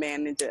 I was a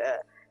manager.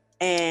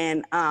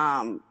 And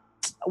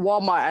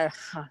Walmart,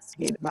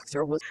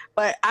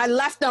 but I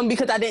left them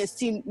because I didn't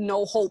see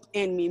no hope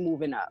in me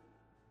moving up.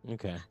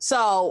 Okay.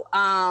 So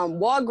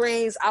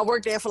Walgreens, I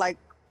worked there for like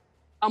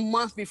a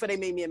month before they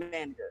made me a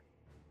manager.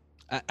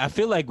 I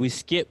feel like we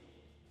skipped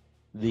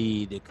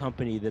the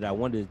company that I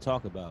wanted to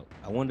talk about.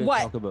 I wanted to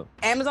talk about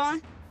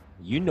Amazon.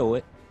 You know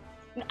it.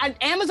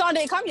 Amazon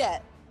didn't come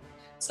yet.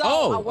 So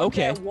I worked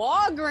at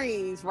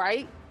Walgreens,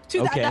 right?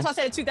 That's why I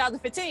said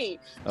 2015.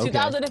 Okay.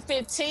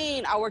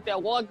 2015, I worked at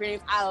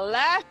Walgreens. I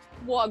left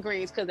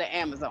Walgreens because of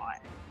Amazon.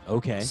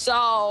 Okay.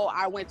 So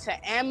I went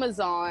to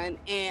Amazon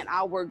and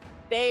I worked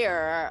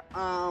there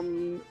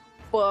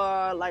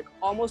for like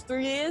almost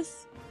 3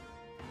 years.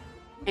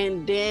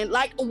 And then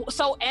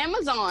so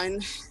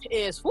Amazon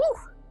is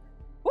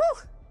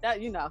that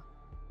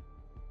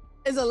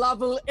is a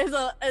love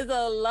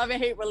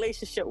and hate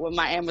relationship with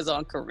my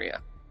Amazon career.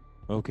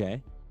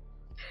 Okay.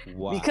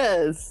 Wow.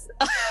 Because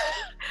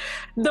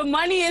the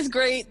money is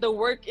great, the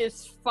work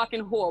is fucking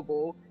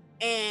horrible,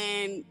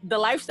 and the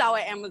lifestyle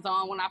at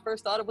Amazon when I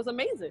first started was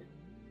amazing.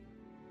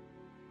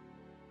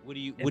 What do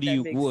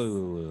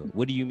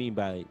you mean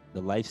by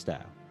the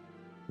lifestyle?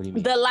 What do you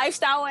mean? The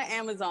lifestyle at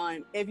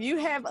Amazon, if you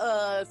have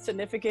a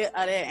significant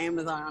other at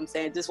Amazon, I'm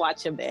saying just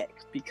watch your back,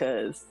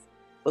 because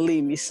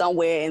believe me,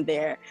 somewhere in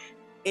there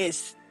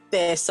is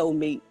their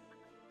soulmate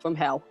from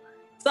hell.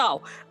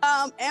 So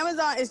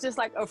Amazon is just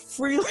like a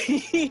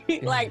freely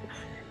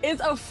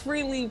it's a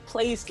freely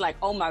place. Like,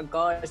 oh my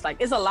god,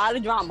 it's a lot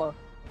of drama,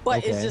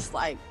 but it's just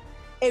like,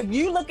 if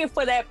you looking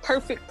for that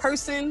perfect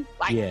person,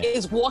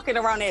 it's walking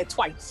around there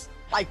twice.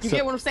 Like, you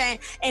get what I'm saying?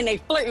 And they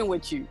flirting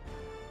with you.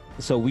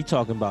 So we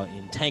talking about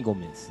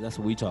entanglements. That's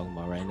what we talking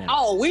about right now.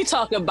 Oh, we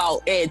talking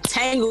about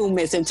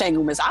entanglements.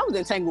 I was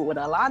entangled with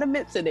a lot of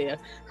mitts in there.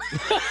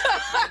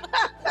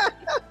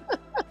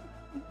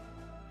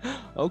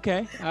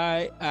 Okay. All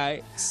right.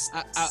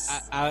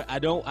 I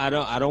don't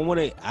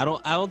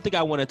think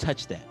I want to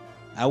touch that.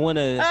 I want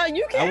to.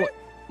 You can.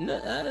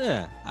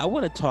 I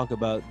want to talk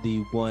about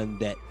the one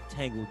that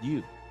tangled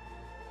you.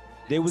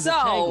 There was a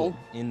tangle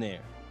in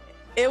there.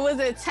 It was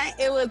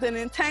an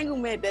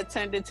entanglement that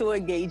turned into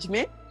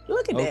engagement.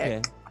 Look at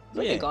that.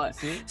 Look at God.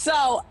 See?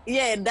 So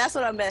yeah, that's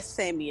what I met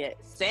Sammy at.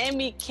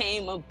 Sammy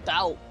came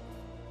about.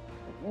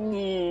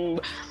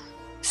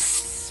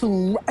 So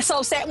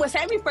when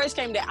Sammy first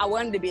came there, I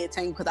wanted to be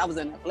entangled because I was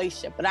in a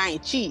relationship, but I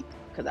ain't cheat,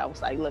 because I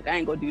was like, look, I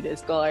ain't gonna do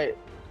this. God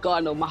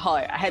knows my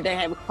heart. I had to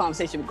have a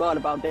conversation with God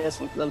about this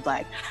one, because I was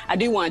like, I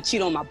do want to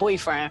cheat on my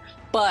boyfriend,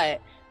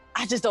 but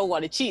I just don't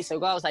want to cheat. So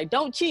God was like,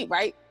 don't cheat,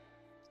 right?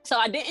 So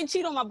I didn't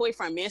cheat on my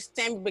boyfriend. Me and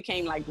Sammy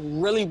became like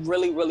really,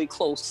 really, really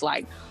close.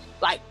 Like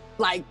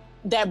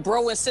that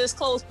bro and sis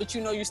close, but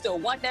you still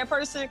want that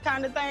person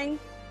kind of thing.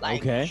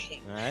 Like,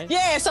 okay. All right.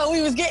 Yeah, so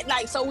we was getting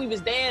so we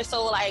was there.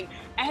 So like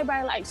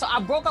everybody so I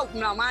broke up.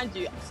 Now mind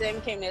you, Sammy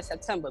came there in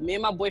September. Me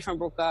and my boyfriend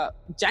broke up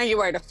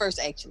January the 1st,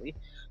 actually.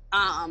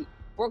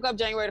 Broke up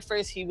January the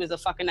 1st. He was a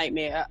fucking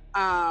nightmare.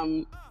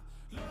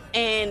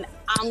 And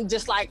I'm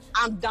just like,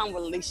 I'm done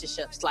with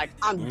relationships. Like,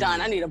 I'm done.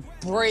 I need a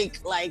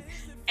break. Like,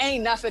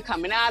 ain't nothing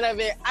coming out of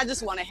it. I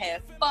just want to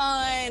have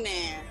fun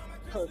and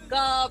hook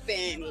up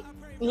and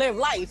live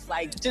life.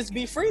 Like, just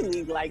be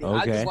free. Like,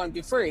 I just want to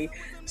be free.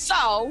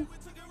 So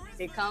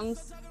here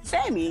comes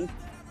Sammy,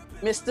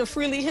 Mr.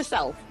 Freely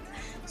himself.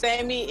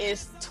 Sammy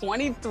is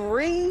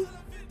 23.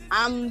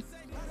 I'm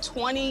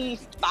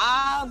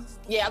 25.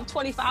 Yeah, I'm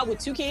 25 with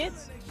 2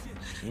 kids.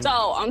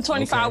 So I'm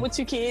 25 with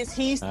 2 kids.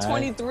 He's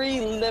 23,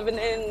 living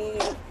in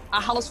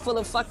a house full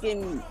of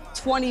fucking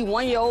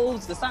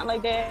 21-year-olds or something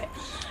like that.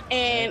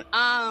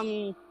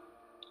 And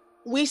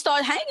we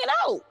start hanging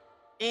out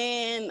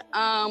and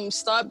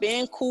start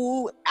being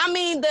cool. I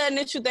mean, the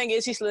initial thing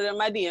is he slid in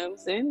my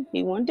DMs and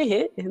he wanted to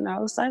hit, and I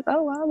was like,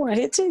 oh, I want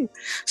to hit too.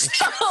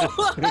 So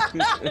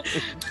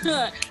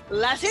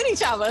let's hit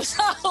each other.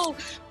 So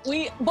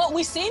we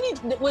seen each.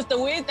 What the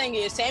weird thing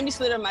is, Sammy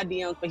slid in my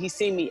DMs, but he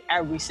seen me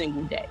every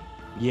single day.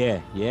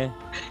 Yeah. You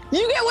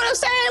get what I'm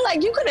saying?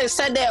 Like, you could have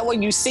said that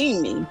when you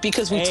seen me,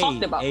 because we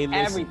talked about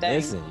everything.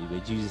 Listen,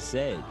 what you just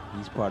said,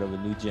 he's part of a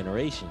new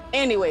generation.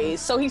 Anyways,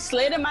 so he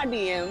slid in my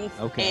DMs.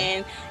 Okay.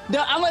 And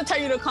I'm going to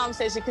tell you the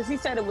conversation, because he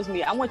said it was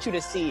me. I want you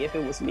to see if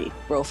it was me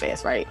real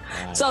fast, right?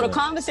 So the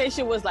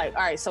conversation was like,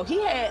 all right, so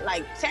he had,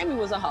 Sammy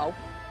was a hoe.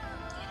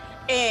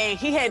 And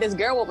he had this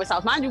girl over his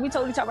house. Mind you, we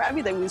told each other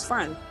everything. We was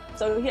friends.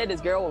 So he had this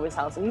girl over his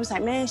house, and he was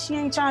like, man, she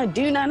ain't trying to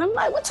do nothing. I'm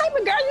like, what type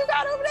of girl you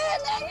got over there,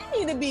 man? You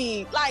need to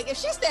be, like, if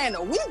she's staying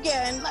a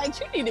weekend, like,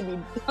 you need to be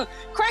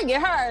cranking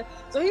her.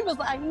 So he was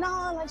like,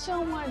 no, like, she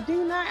don't want to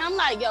do nothing. I'm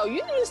like, yo,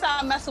 you need to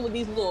stop messing with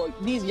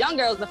these young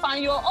girls to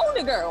find you an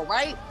older girl,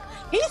 right?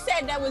 He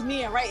said that was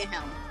me inviting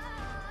him.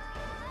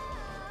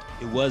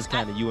 It was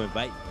kind of you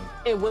inviting him.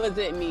 It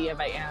wasn't me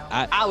inviting him.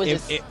 I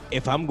was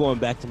if I'm going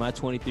back to my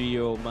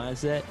 23-year-old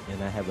mindset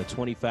and I have a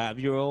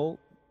 25-year-old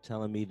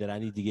telling me that I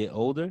need to get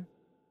older,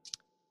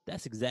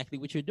 that's exactly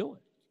what you're doing.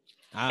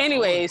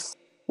 Anyways,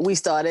 we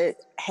started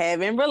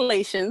having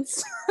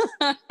relations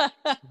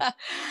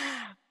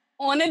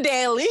on a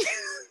daily.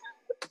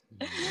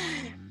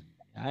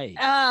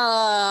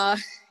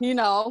 You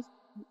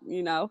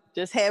know,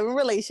 just having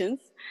relations.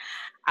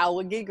 I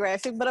would get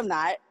graphic, but I'm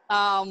not.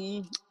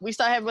 We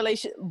started having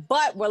relations,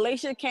 but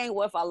relation came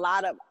with a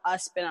lot of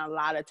us spending a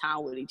lot of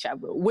time with each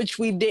other, which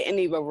we didn't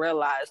even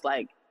realize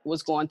like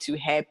was going to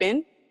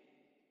happen.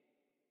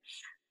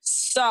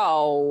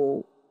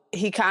 So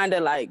he kind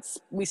of like,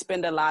 we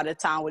spend a lot of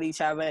time with each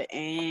other,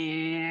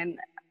 and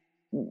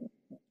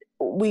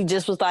we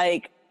just was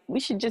like,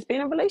 we should just be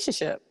in a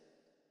relationship.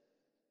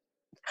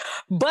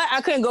 But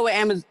I couldn't go with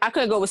Amazon. I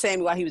couldn't go with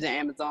Sammy while he was in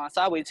Amazon,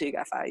 so I waited till he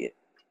got fired.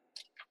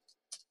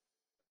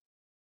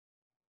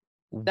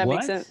 That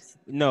makes sense?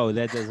 No,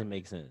 that doesn't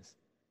make sense.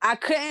 I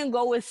couldn't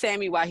go with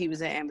Sammy while he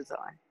was in Amazon.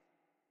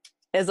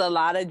 There's a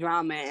lot of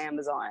drama in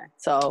Amazon,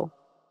 so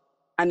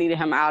I needed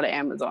him out of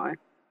Amazon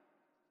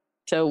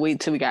to wait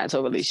till we got into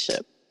a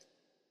relationship.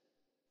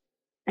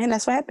 And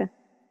that's what happened.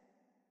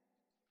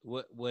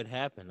 What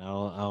happened? I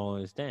don't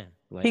understand.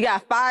 Like, he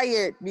got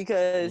fired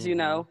because, you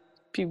know,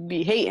 people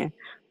be hating.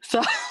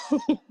 So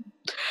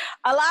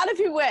a lot of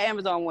people at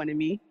Amazon wanted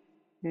me,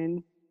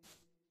 and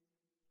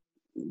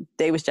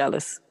they was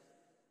jealous,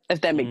 if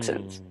that makes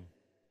sense.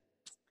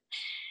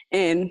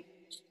 And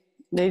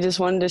they just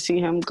wanted to see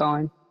him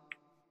going.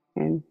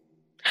 And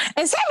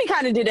Sammy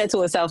kind of did that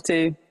to herself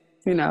too,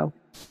 you know,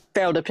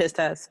 failed the piss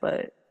test,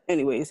 but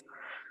anyways.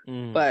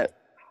 But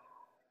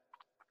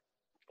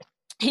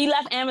he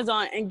left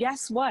Amazon, and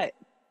guess what?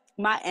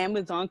 My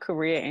Amazon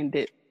career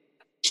ended.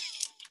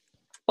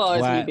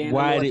 Why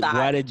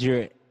did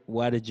you?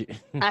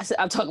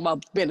 I'm talking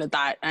about being a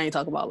thought. I ain't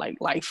talking about like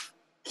life.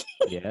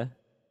 Yeah.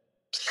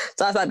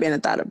 So I started being a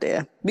thought up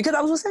there because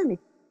I was with Sammy.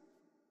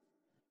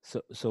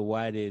 So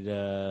why did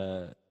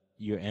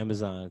your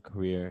Amazon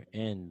career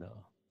end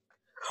though?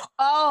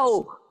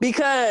 Oh,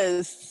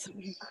 because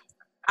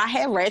I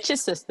had ratchet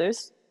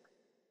sisters,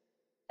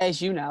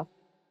 as you know.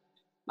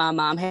 My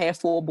mom had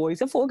 4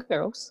 boys and 4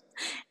 girls.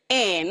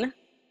 And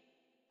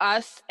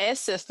us as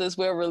sisters,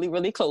 we're really,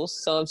 really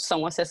close. So if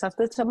someone says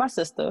something to my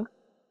sister,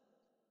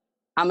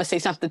 I'm going to say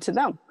something to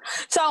them.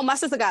 So my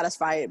sister got us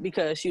fired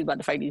because she was about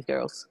to fight these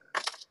girls.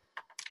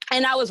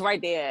 And I was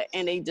right there.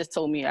 And they just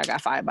told me I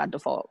got fired by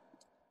default.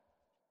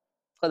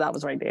 Because I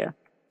was right there.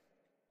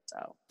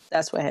 So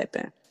that's what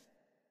happened.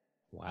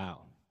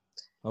 Wow.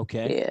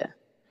 Okay. Yeah.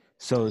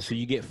 So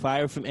you get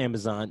fired from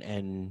Amazon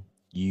and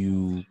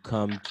you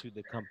come to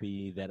the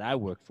company that I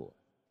work for.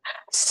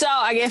 So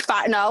I get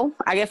fired. No,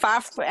 I get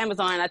fired from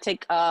Amazon. I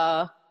take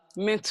a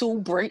mental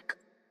break.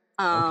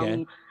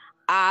 Okay.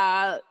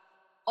 I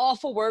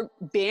offer work,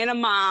 being a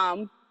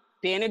mom,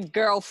 being a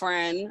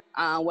girlfriend.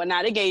 We're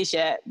not engaged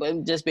yet,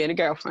 but just being a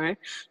girlfriend.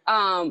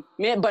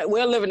 But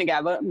we're living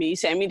together. Me,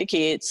 Sammy, the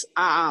kids.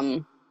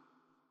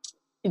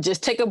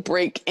 Just take a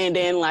break, and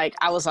then like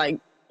I was like,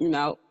 you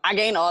know, I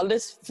gained all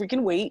this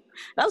freaking weight.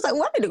 And I was like,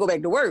 well, I need to go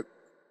back to work.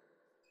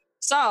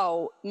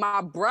 So my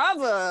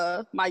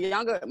brother, my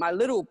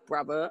youngest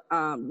brother,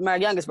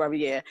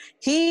 yeah,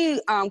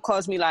 he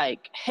calls me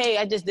like, hey,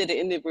 I just did an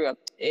interview up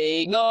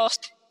and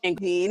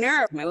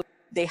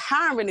they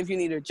hiring if you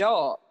need a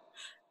job.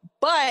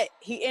 But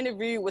he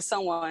interviewed with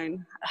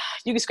someone,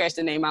 you can scratch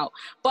the name out,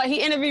 but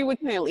he interviewed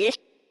with Millie,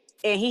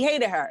 and he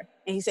hated her,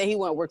 and he said he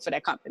wouldn't work for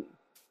that company.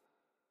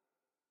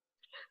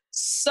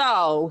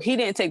 So he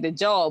didn't take the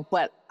job,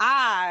 but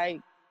I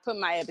put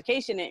my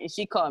application in, and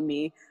she called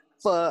me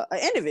for an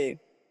interview.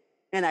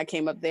 And I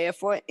came up there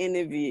for an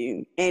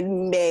interview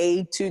in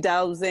May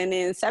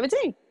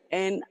 2017.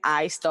 And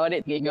I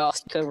started your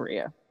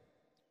career.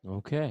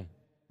 Okay.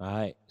 All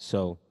right.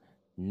 So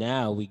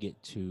now we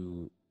get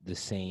to the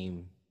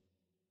same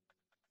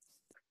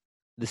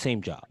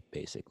job,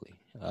 basically.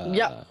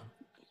 Yep.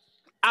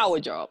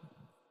 Our job.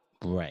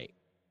 Right.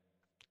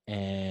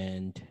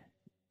 And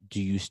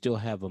do you still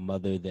have a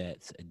mother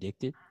that's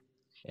addicted?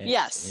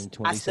 Yes.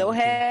 I still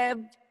have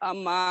a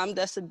mom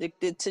that's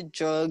addicted to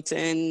drugs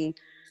in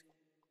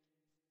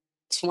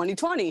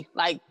 2020.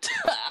 Like,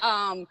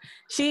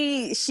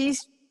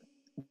 she's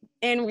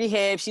in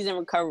rehab. She's in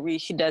recovery.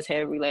 She does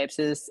have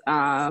relapses.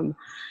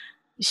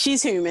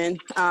 She's human.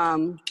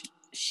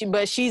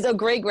 But she's a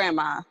great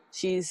grandma.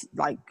 She's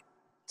like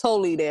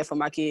totally there for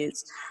my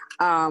kids.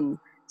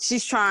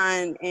 She's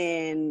trying,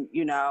 and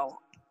you know,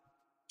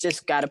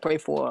 just gotta pray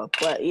for her.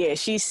 But yeah,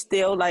 she's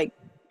still like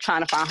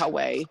trying to find her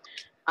way.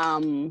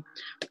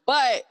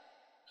 But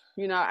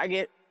you know, I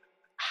get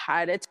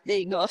hired at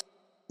Tomato.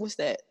 What's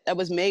that? That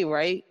was May,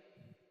 right?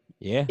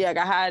 Yeah. Yeah, I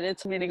got hired at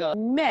Tomato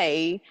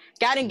May.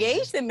 Got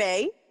engaged in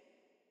May.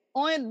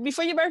 On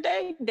before your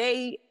birthday,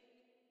 day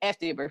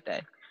after your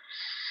birthday.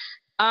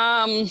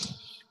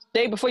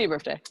 Day before your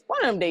birthday.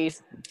 One of them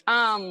days.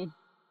 I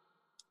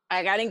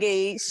got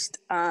engaged.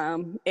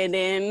 And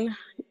then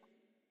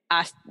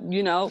I,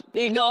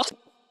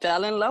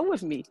 fell in love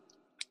with me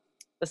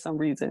for some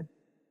reason.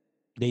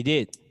 They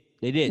did.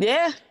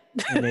 Yeah.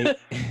 And they,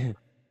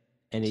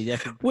 and they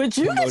definitely. Would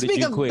you can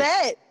speak of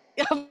that?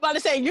 I'm about to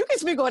say you can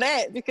speak on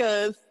that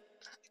because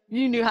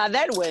you knew how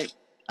that went.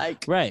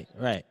 Like right.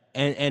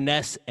 And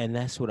that's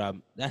what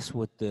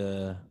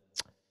the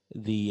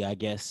I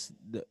guess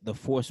the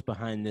force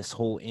behind this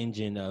whole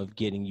engine of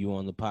getting you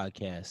on the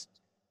podcast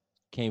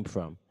came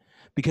from,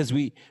 because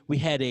we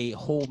had a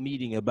whole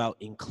meeting about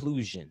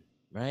inclusion,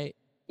 right?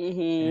 Mm-hmm.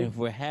 And if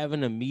we're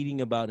having a meeting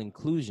about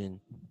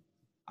inclusion,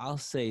 I'll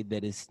say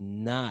that it's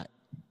not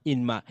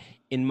in my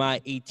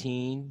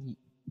 18,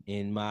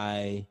 in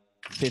my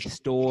fifth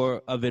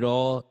store of it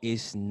all,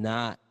 it's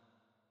not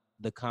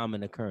the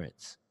common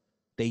occurrence.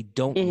 They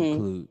don't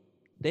include.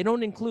 They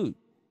don't include.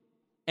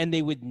 And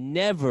they would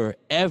never,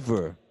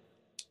 ever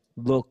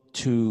look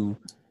to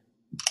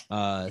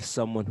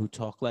someone who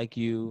talk like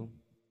you,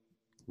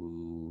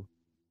 who,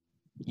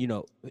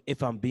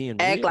 if I'm being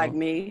act real, like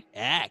me.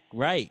 Act,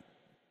 right.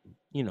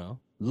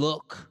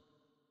 Look.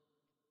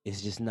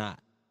 It's just not.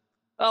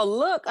 Oh,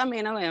 look. I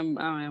mean, I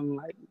am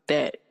like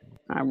that.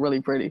 I'm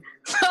really pretty.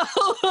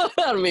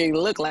 I mean,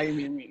 look like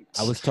me.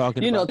 I was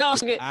talking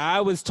I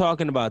was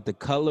talking about the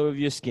color of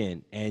your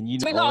skin, and we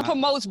gonna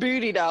promote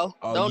beauty though.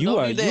 You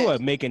are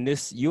making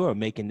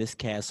this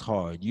cast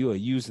hard. You are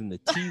using the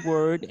T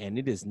word, and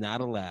it is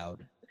not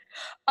allowed.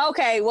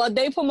 Okay, well,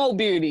 they promote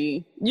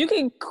beauty. You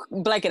can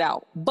blank it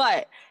out,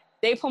 but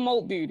they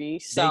promote beauty.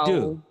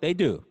 So They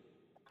do.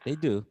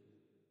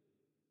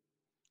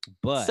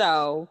 But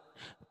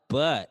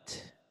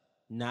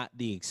not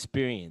the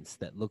experience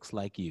that looks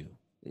like you.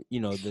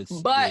 What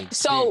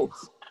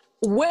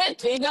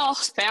they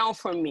found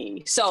for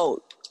me.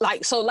 So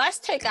let's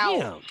take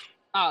out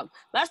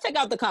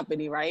the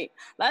company, right?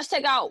 Let's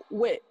take out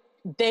what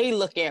they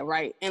look at,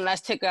 right? And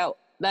let's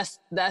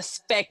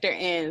factor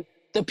in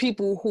the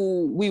people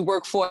who we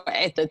work for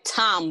at the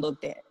time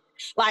looked at.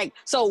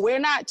 So we're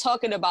not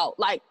talking about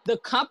the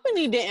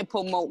company didn't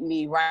promote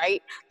me,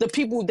 right? The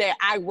people that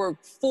I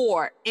work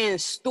for in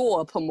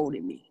store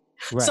promoted me.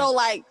 Right. So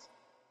I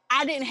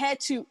didn't have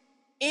to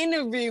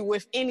interview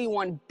with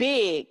anyone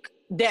big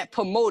that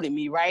promoted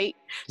me, right?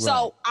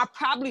 So I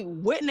probably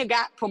wouldn't have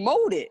got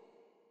promoted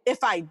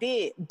if I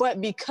did,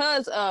 but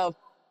because of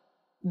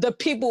the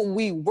people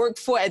we worked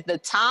for at the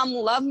time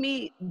loved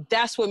me,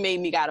 that's what made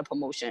me got a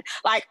promotion.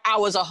 I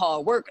was a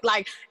hard worker.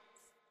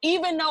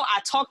 Even though I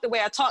talk the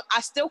way I talk,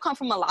 I still come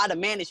from a lot of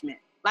management.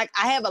 I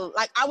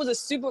was a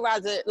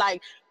supervisor,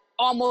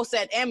 almost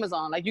at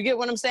Amazon. You get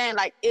what I'm saying?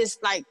 It's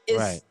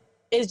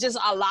just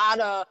a lot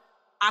of,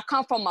 I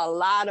come from a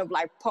lot of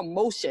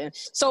promotion.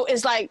 So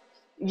it's I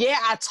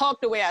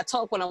talk the way I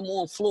talk when I'm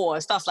on floor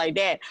and stuff like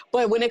that.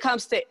 But when it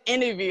comes to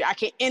interview, I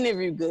can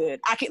interview good.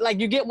 I can,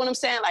 you get what I'm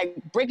saying?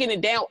 Breaking it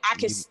down, I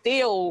can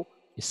still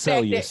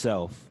sell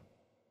yourself.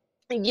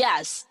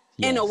 Yes,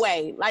 in a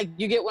way.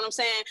 You get what I'm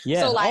saying?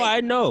 Yeah. So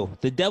I know.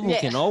 The devil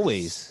can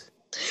always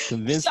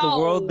convince the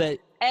world that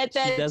at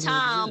that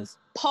time,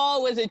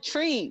 Paul was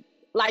intrigued.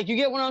 You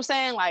get what I'm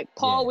saying?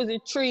 Paul was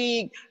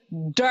intrigued.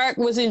 Dirk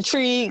was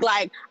intrigued.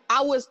 I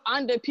was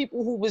under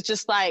people who was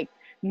just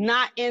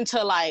not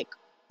into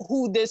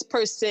who this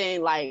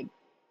person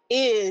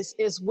is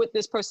what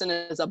this person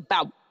is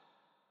about.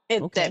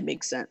 If that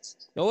makes sense.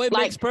 No, it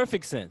makes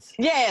perfect sense.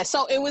 Yeah.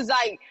 So it was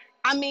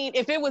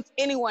if it was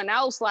anyone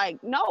else,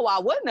 no, I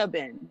wouldn't have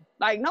been.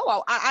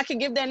 No, I could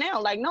give that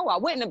now. No, I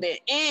wouldn't have been.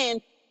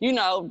 And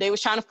they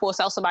was trying to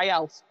force out somebody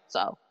else.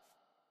 So.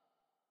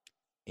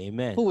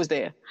 Amen. Who was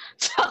there?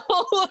 So,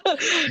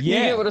 you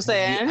get what I'm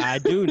saying? I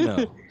do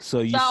know. So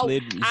you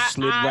slid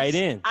right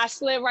in. I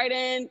slid right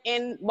in.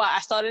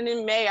 I started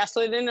in May. I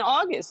slid in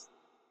August.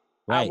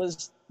 Right. I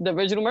was the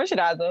original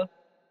merchandiser.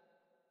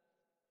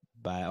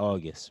 By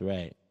August,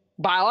 right.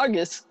 By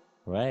August.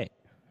 Right.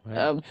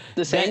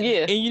 The same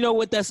year. And you know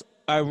what? That's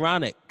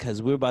ironic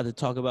because we're about to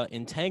talk about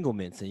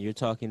entanglements and you're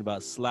talking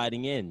about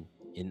sliding in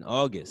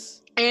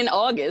August. In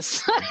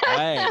August.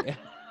 Right.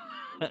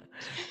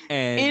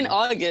 In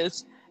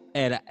August.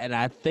 And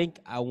I think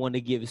I want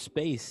to give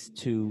space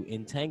to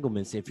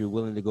entanglements if you're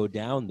willing to go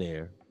down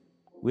there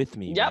with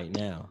me right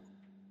now.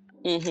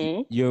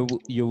 Mm-hmm.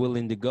 You're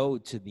willing to go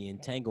to the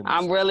entanglements.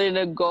 I'm willing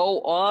to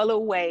go all the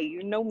way.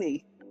 You know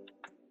me.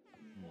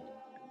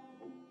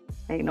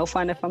 Ain't no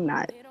fun if I'm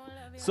not.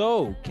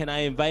 So, can I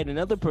invite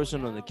another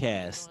person on the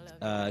cast?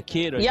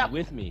 Kid, are you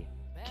with me?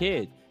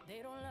 Kid.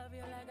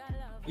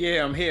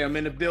 Yeah, I'm here. I'm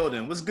in the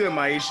building. What's good,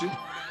 Maisha?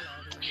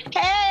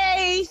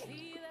 Hey!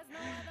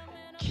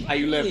 How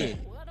you living?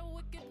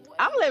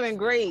 I'm living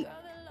great.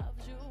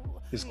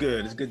 It's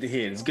good. It's good to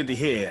hear. It's good to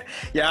hear.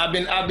 Yeah, I've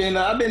been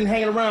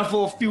hanging around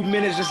for a few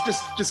minutes,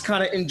 just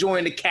kind of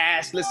enjoying the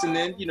cast,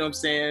 listening. You know what I'm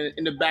saying,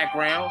 in the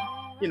background.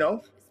 You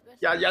know,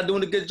 y'all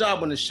doing a good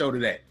job on the show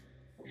today.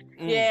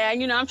 Yeah,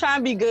 you know, I'm trying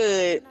to be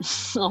good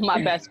on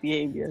my best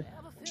behavior.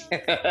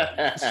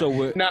 So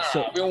we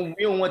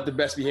don't want the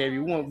best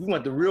behavior. We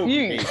want the real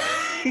behavior.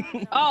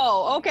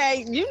 Oh,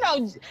 okay. You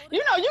know,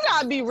 you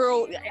gotta be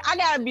real. I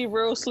gotta be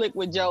real slick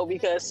with Joe,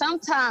 because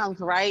sometimes,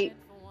 right,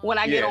 when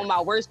I get on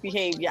my worst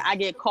behavior, I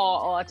get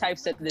called all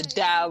types of the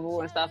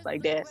devil and stuff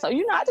like that. So,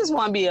 you know, I just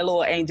want to be a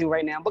little angel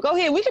right now. But go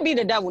ahead, we can be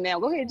the devil now.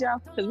 Go ahead, Joe,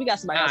 because we got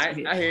somebody else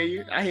here.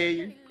 I hear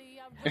you.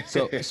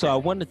 So I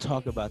want to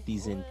talk about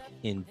these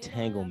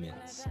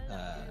entanglements,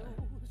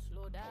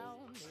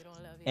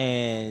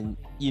 and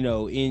you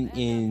know,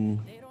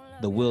 in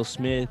the Will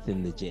Smith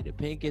and the Jada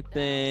Pinkett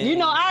thing. You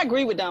know, I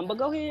agree with them, but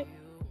go ahead.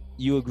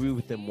 You agree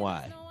with them?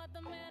 Why?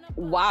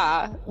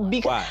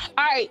 Because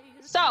all right,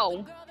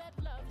 so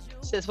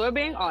since we're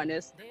being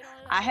honest,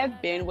 I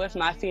have been with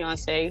my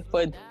fiance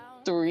for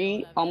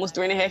almost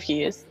 3.5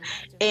 years,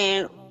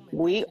 and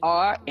we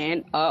are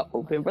in an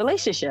open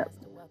relationship.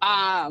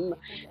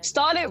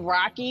 Started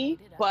rocky,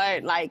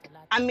 but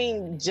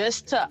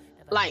just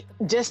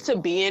to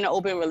be in an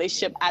open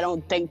relationship, I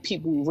don't think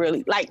people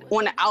really, like,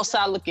 on the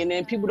outside looking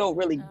in, people don't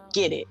really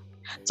get it.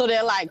 So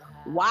they're like,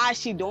 why is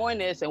she doing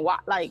this? And why,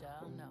 like,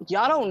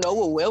 y'all don't know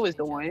what Will is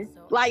doing.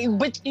 Like,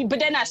 but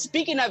they're not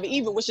speaking of it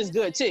either, which is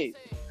good too.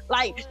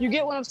 Like, you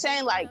get what I'm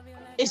saying? Like,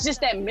 it's just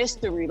that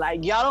mystery.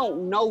 Like, y'all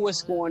don't know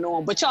what's going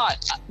on, but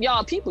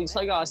y'all people, so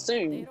y'all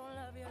assume.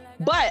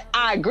 But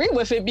I agree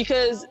with it,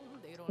 because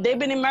they've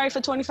been married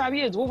for 25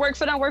 years. What worked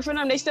for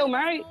them, they still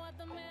married.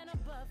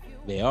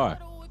 They are.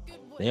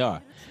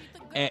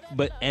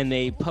 And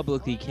they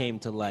publicly came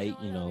to light.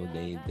 You know,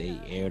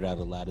 they aired out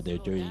a lot of their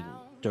dirty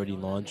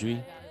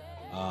laundry.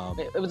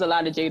 It was a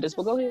lot of Jadas,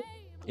 but go ahead.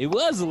 It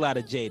was a lot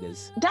of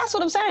Jadas. That's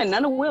what I'm saying.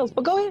 None of Will's,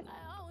 but go ahead.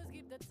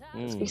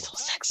 Be so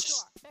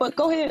sexist. But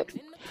go ahead.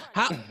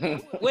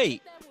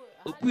 Wait,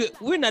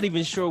 we're not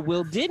even sure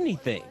Will did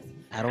anything.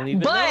 I don't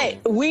even know.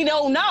 But we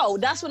don't know.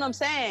 That's what I'm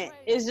saying.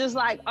 It's just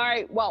like, all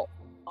right, well,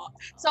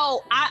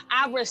 so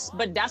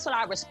but that's what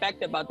I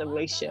respect about the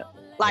relationship.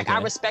 Like, okay.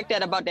 I respect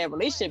that about that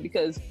relationship,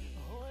 because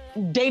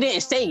they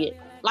didn't say it.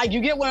 Like,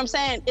 you get what I'm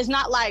saying? It's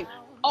not like,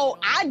 oh,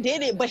 I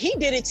did it, but he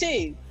did it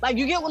too. Like,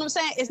 you get what I'm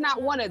saying? It's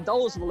not one of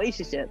those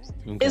relationships.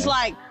 Okay. It's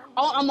like,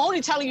 oh, I'm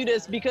only telling you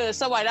this because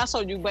somebody else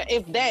told you, but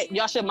if that,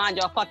 y'all should mind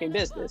your fucking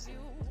business.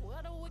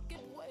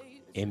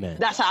 Amen.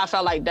 That's how I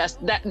felt like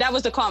that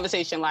was the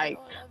conversation. Like,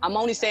 I'm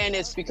only saying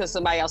this because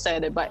somebody else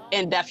said it, but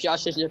in depth, y'all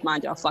should just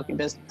mind your fucking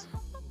business.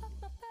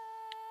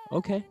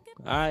 Okay.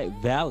 All right.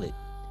 Valid.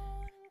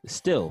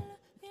 Still,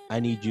 I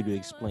need you to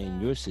explain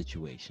your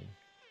situation.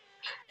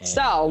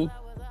 So,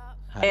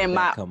 how did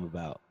that come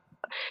about?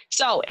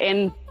 So,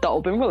 in the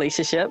open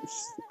relationships,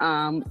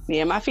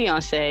 me and my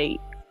fiance,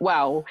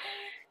 well,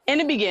 in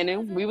the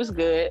beginning, we was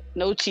good.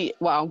 No cheat.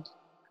 Well,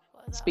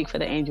 speak for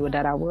the angel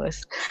that I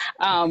was.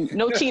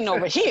 No cheating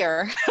over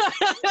here.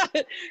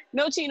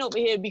 No cheating over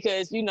here,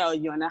 because, you know,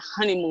 you're on a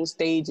honeymoon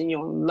stage and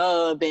you're in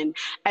love, and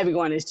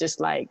everyone is just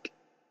like,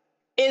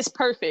 it's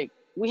perfect.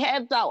 We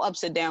have our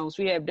ups and downs.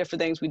 We have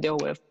different things we deal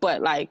with,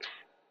 but like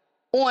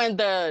on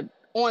the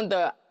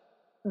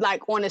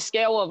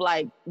scale of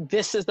like,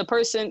 this is the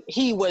person,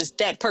 he was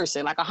that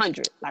person, like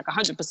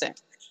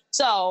 100%.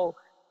 So,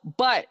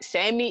 but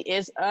Sammy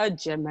is a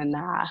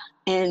Gemini,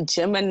 and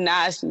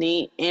Geminis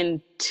need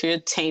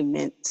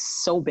entertainment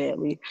so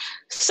badly.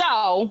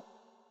 So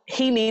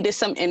he needed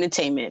some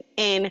entertainment,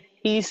 and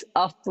he's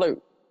a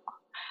flirt.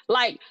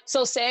 Like,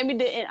 so Sammy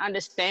didn't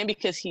understand,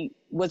 because he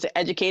was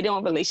educated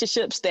on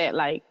relationships, that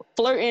like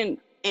flirting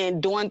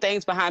and doing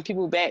things behind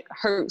people's back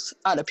hurts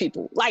other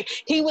people. Like,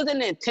 he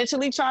wasn't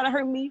intentionally trying to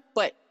hurt me,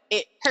 but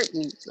it hurt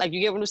me. Like,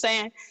 you get what I'm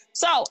saying?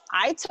 So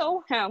I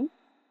told him,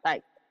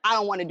 like, I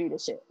don't want to do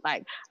this shit.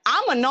 Like,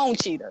 I'm a known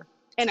cheater.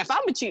 And if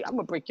I'm a cheater, I'm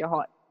going to break your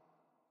heart.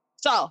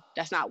 So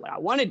that's not what I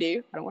want to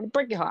do. I don't want to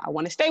break your heart. I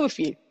want to stay with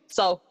you.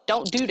 So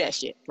don't do that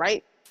shit,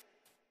 right?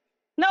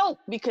 No,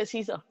 because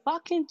he's a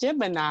fucking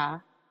Gemini.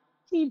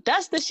 He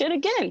does the shit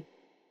again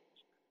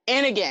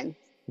and again.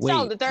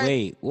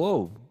 Wait,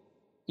 whoa.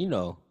 You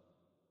know,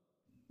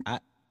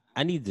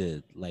 I need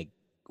to, like,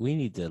 we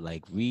need to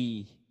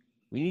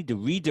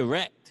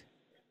redirect,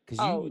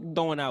 because you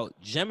throwing out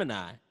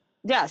Gemini.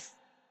 Yes.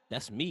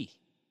 That's me.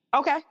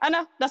 Okay, I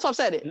know. That's what I'm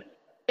saying.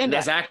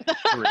 That's accurate.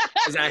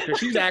 That's accurate.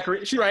 She's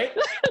accurate. She's right.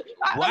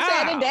 Wow.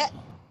 I'm saying that.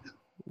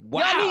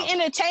 Wow. Y'all be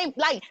entertained,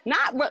 like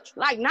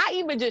not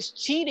even just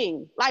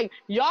cheating. Like,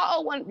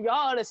 y'all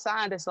are the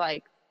sign that's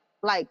like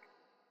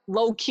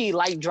low key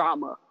like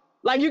drama.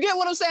 Like, you get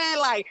what I'm saying?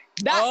 Like,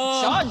 not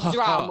y'all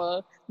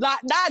drama,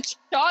 not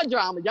y'all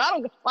drama. Y'all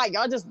don't like,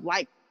 y'all just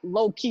like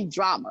low key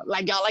drama.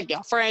 Like, y'all like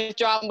your friends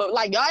drama.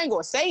 Like, y'all ain't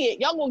gonna say it.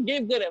 Y'all gonna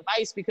give good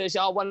advice because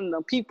y'all one of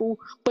them people,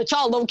 but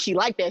y'all low key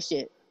like that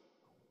shit.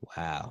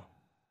 Wow.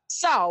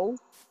 So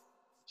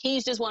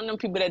he's just one of them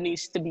people that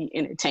needs to be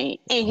entertained,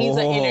 and he's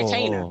an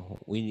entertainer.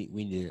 We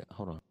need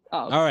hold on.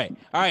 Oh, All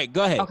right.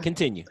 Go ahead. Okay.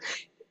 Continue.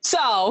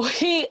 So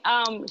he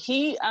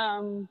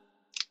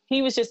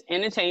was just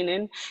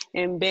entertaining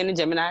and being a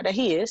Gemini that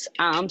he is.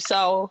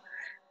 So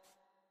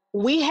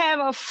we have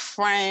a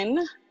friend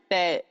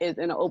that is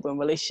in an open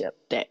relationship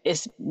that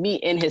is me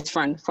and his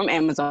friend from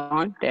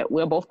Amazon that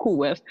we're both cool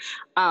with.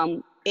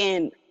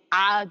 And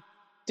I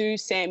threw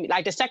Sammy,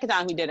 like the second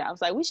time he did it, I was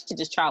like, we should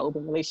just try an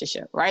open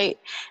relationship, right?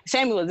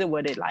 Sammy was in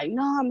with it, like,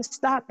 no, I'm gonna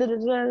stop. Da, da,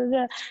 da,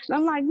 da. And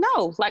I'm like,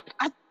 no,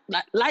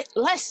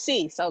 let's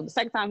see. So the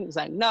second time he was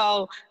like,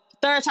 no.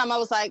 Third time I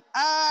was like,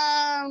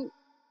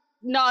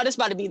 no, this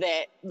about to be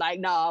that. Like,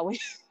 no,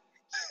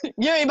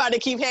 you ain't about to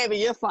keep having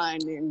your fun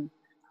and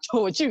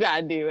do what you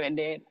gotta do, and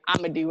then I'm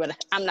gonna do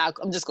what I'm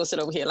just gonna sit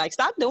over here. Like,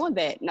 stop doing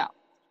that. No,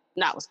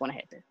 not what's gonna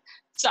happen.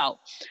 So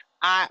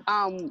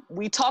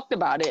we talked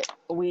about it.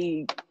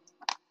 We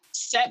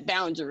set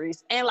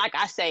boundaries. And like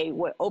I say,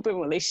 with open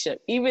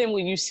relationship, even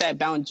when you set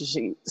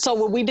boundaries, so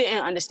what we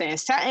didn't understand,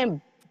 setting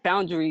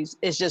boundaries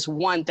is just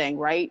one thing,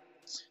 right?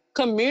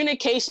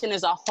 Communication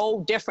is a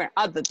whole different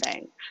other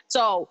thing.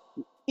 So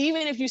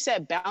even if you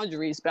set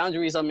boundaries,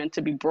 boundaries are meant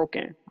to be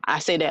broken. I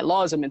say that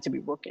laws are meant to be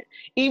broken.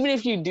 Even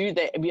if you do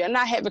that, if you're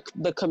not having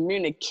the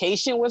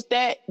communication with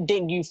that,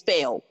 then you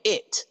fail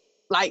it.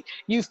 Like,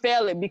 you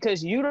fail it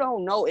because you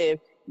don't know if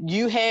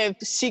you have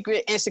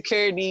secret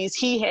insecurities,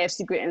 he has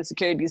secret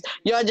insecurities.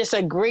 You're just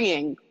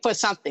agreeing for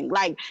something.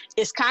 Like,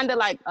 it's kind of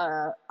like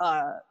a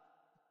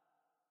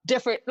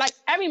different, like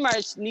every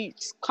marriage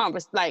needs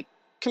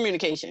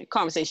communication,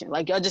 conversation.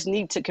 Like, y'all just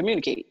need to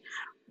communicate.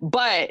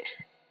 But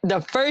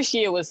the first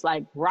year was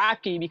like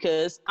rocky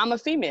because I'm a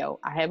female.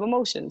 I have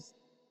emotions.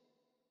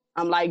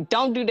 I'm like,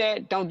 don't do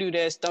that, don't do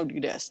this, don't do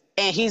this.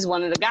 And he's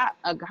one of a guy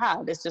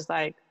that's just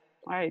like,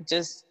 all right,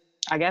 just,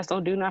 I guess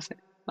don't do nothing.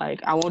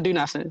 Like, I won't do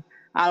nothing.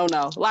 I don't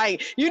know.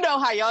 Like, you know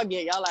how y'all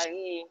get. Y'all like,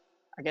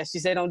 I guess she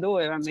said don't do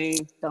it. I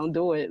mean, don't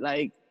do it.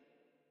 Like,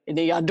 and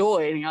then y'all do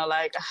it. And y'all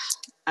like,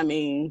 I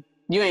mean,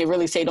 you ain't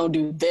really say don't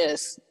do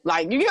this.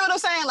 Like, you get what I'm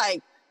saying?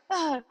 Like,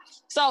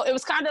 so it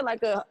was kind of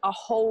like a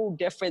whole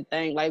different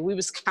thing. Like, we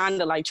was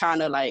kind of like trying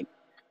to like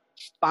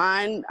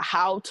find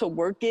how to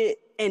work it.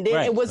 And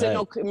then it wasn't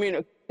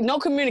no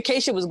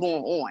communication was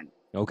going on.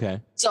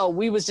 Okay. So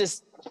we was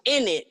just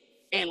in it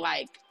and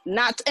like,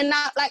 not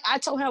like, I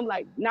told him,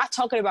 like, not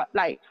talking about,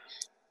 like,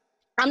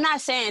 I'm not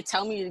saying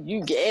tell me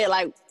you get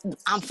like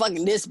I'm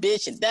fucking this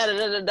bitch and da da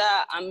da da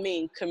da. I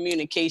mean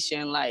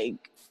communication. Like,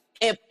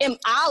 if am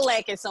I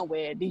lacking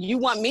somewhere? Do you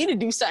want me to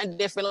do something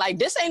different? Like,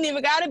 this ain't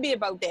even got to be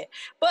about that.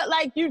 But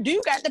like, you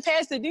do got the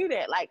pass to do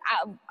that. Like,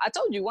 I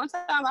told you one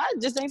time I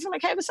just ain't feel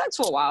like having sex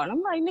for a while, and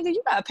I'm like, nigga,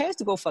 you got a pass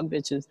to go fuck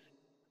bitches.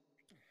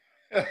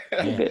 Can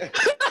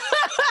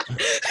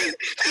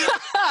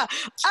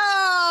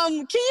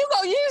you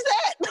go use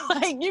that?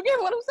 Like, you get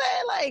what I'm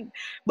saying? Like,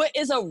 but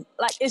it's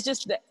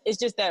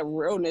just that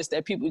realness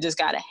that people just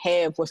gotta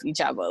have with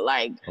each other.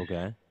 Like,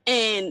 okay.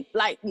 And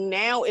like,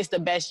 now is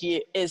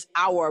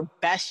our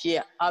best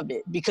year of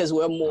it because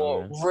we're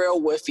more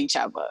real with each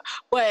other.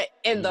 But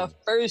in the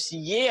first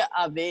year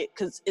of it,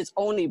 because it's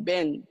only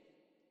been,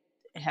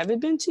 have it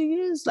been 2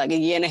 years? Like a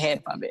year and a half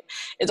of it.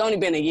 It's only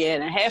been a year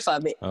and a half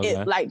of it. Okay.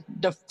 It like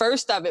the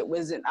first of it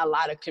wasn't a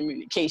lot of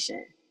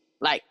communication.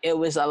 Like, it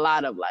was a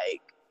lot of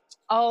like,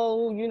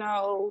 oh, you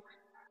know,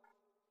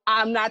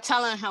 I'm not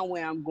telling him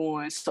where I'm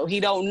going, so he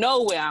don't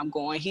know where I'm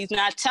going. He's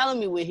not telling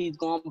me where he's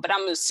going, but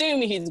I'm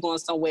assuming he's going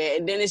somewhere.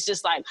 And then it's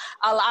just like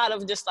a lot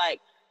of just like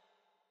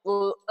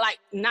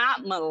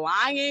not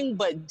maligning,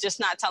 but just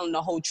not telling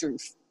the whole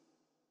truth.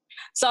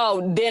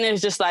 So then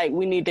it's just like,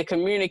 we need to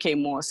communicate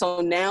more.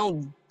 So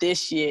now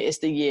this year is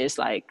the year, it's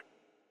like,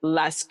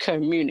 let's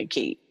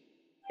communicate,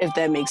 if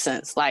that makes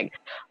sense. Like,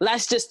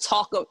 let's just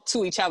talk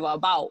to each other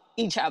about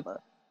each other.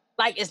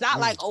 Like, it's not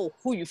like, oh,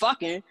 who you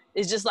fucking?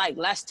 It's just like,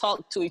 let's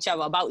talk to each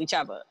other about each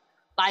other.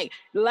 Like,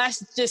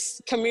 let's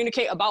just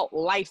communicate about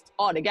life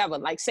altogether.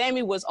 Like,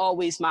 Sammy was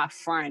always my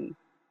friend.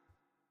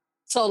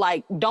 So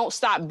like, don't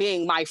stop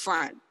being my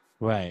friend.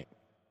 Right.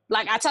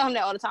 Like, I tell him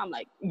that all the time.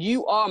 Like,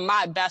 you are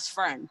my best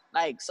friend.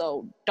 Like,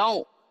 so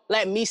don't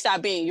let me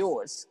stop being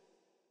yours.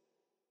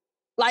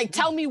 Like,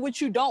 tell me what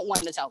you don't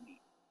want to tell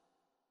me.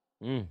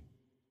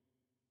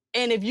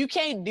 And if you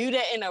can't do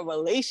that in a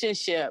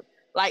relationship,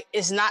 like,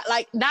 it's not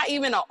like, not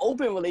even an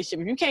open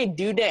relationship. If you can't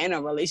do that in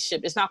a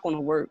relationship, it's not going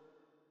to work.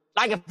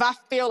 Like, if I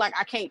feel like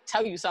I can't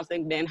tell you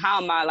something, then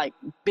how am I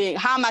saying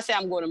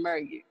I'm going to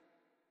marry you?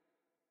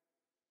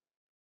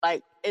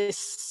 Like, it's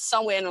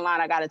somewhere in the line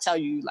I got to tell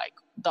you, like,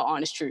 the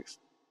honest truth.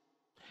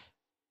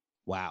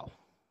 Wow.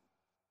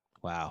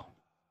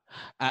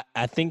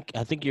 I think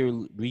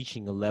you're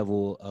reaching a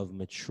level of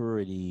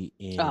maturity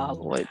in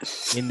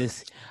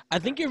this. I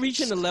think you're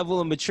reaching a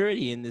level of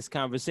maturity in this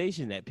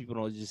conversation that people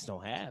don't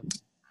have.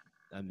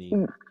 I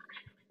mean,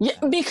 yeah,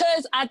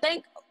 because I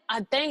think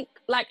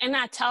like, and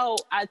I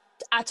told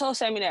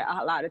Sammy that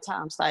a lot of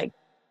times, like,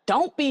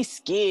 don't be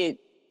scared.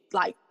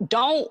 Like,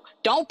 don't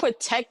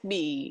protect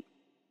me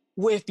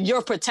with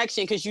your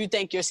protection because you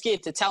think you're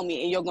scared to tell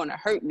me and you're going to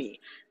hurt me.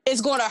 It's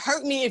going to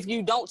hurt me if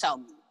you don't tell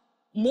me.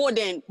 more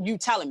than you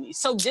telling me.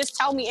 So just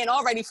tell me and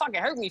already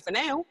fucking hurt me for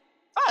now.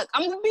 Fuck,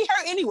 I'm gonna be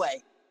hurt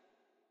anyway.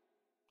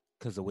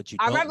 Because of what you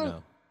don't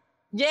know.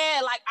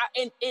 Yeah, like,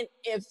 and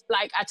if,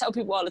 like, I tell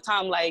people all the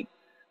time, like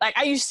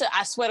I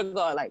swear to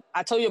God, like,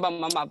 I told you about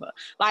my mother.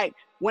 Like,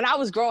 when I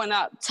was growing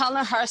up,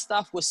 telling her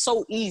stuff was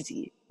so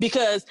easy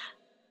because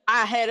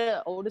I had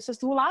an older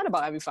sister who lied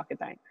about every fucking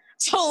thing.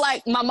 So,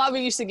 like, my mother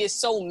used to get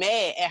so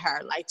mad at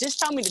her, like, just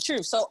tell me the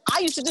truth. So I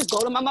used to just go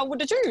to my mother with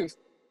the truth.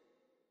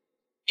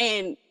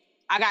 And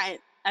I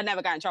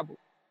never got in trouble.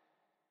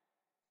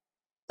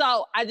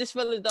 So I just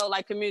feel as though,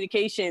 like,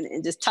 communication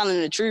and just telling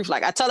the truth.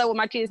 Like, I tell that with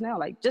my kids now,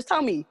 like, just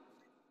tell me.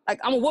 Like,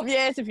 I'm gonna whoop your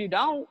ass if you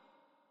don't.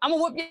 I'm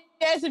gonna whoop your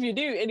ass if you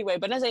do anyway,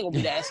 but that ain't gonna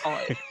be that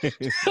hard.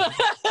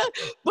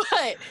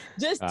 But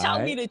just tell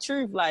me the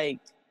truth,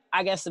 like,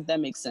 I guess, if that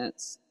makes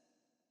sense.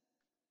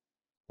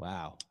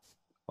 Wow.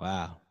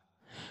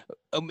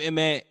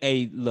 Man,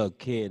 hey, look,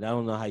 kid, I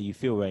don't know how you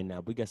feel right now,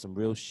 but we got some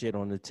real shit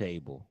on the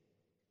table.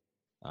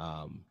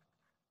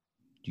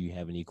 Do you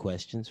have any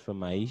questions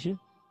from Aisha?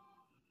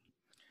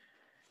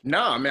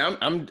 Nah, man,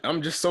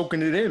 I'm just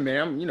soaking it in,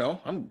 man.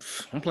 I'm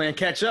playing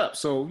catch up.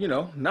 So, I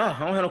don't have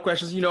no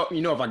questions.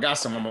 If I got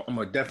some, I'm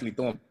gonna definitely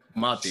throw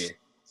them out there.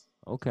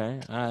 Okay,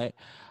 all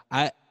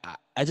right.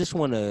 I just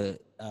want to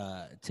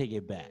take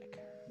it back.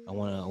 I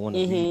want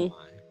to rewind,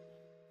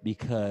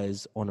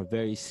 because on a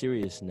very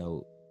serious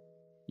note,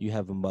 you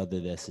have a mother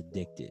that's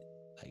addicted.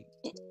 Like,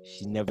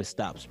 she never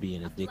stops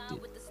being addicted,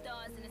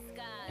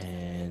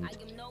 and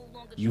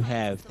you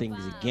have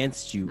things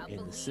against you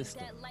in the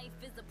system.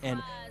 And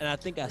I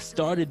think I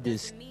started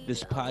this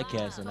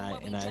podcast,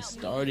 and I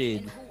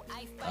started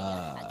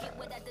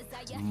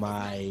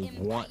my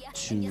want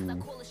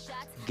to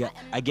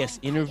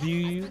interview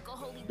you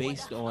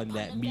based on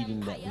that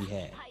meeting that we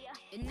had.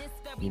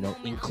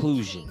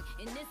 Inclusion.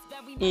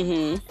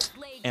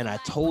 And I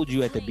told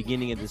you at the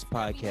beginning of this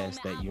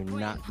podcast that you're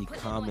not the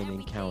common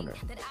encounter.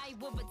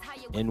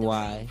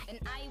 NYCE,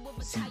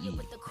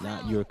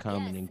 not your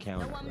common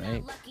encounter,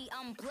 right?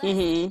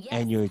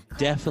 And you're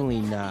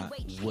definitely not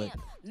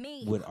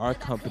what our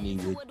company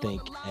would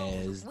think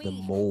as the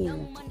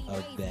mold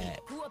of that,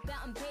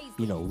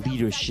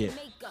 leadership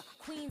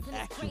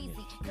acumen,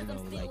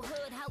 like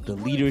the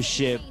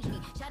leadership,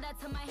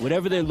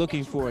 whatever they're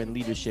looking for in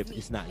leadership,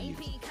 it's not you.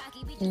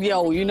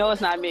 Yo,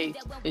 it's not me,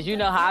 because you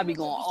know how I be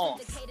going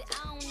off.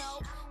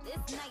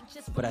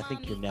 But I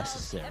think you're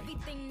necessary,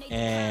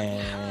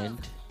 and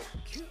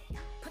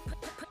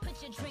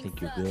I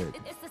think you're good.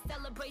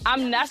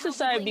 I'm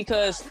necessary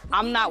because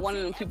I'm not one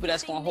of them people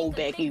that's gonna hold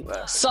back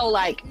either. So,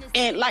 like,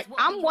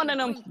 I'm one of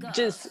them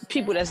just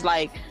people that's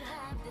like,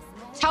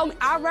 tell me,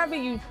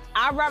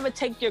 I'd rather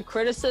take your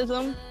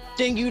criticism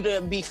than you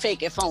to be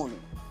fake and phony.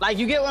 Like,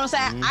 you get what I'm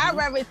saying? I'd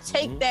rather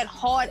take that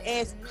hard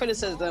ass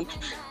criticism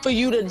for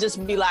you to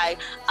just be like,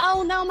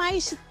 oh no,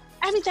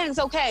 everything's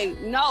okay.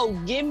 No,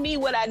 give me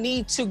what I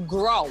need to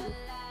grow.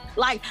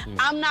 Like,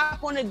 I'm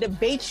not going to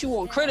debate you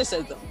on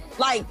criticism.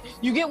 Like,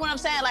 you get what I'm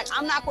saying? Like,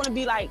 I'm not going to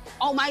be like,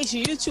 oh,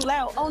 Maisha, you too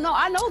loud. Oh no,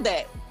 I know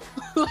that.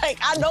 Like,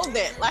 I know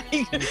that.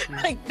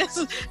 Like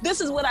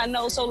this is what I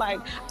know. So, like,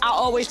 I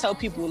always tell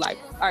people, like,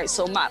 all right,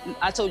 so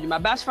I told you, my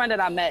best friend that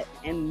I met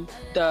in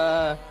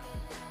the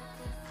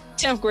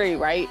 10th grade,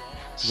 right?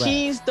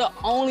 She's the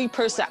only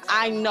person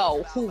I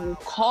know who will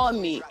call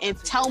me and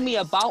tell me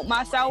about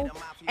myself.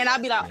 And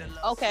I'll be like,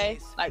 okay,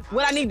 like,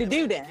 what I need to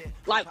do then?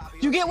 Like,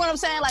 you get what I'm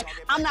saying? Like,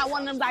 I'm not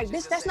one of them, like,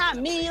 that's not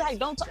me. Like,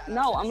 don't talk.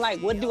 No, I'm like,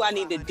 what do I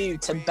need to do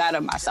to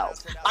better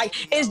myself? Like,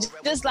 it's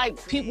just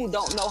like people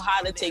don't know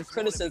how to take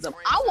criticism.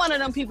 I'm one of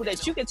them people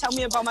that you can tell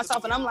me about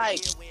myself and I'm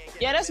like,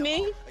 yeah, that's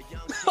me.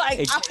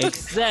 Like,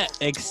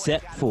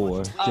 except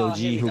for Joe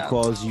G, who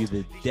calls you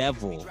the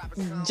devil.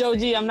 Joe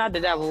G, I'm not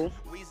the devil.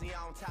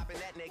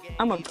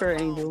 I'm a prayer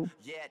angel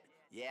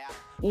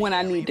when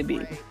I need to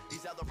be.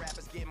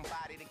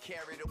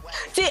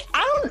 See,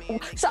 I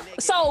don't.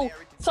 So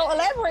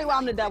elaborate why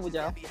I'm the devil,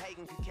 Joe.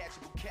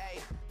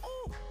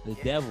 The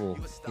devil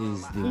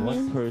is the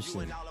one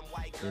person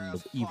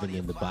even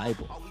in the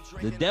Bible.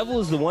 The devil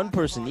is the one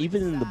person,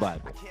 even in the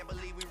Bible,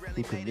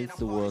 who convinced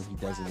the world he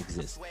doesn't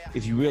exist.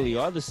 If you really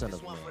are the Son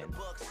of Man,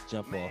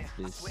 jump off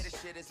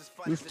this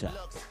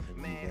rooftop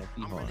and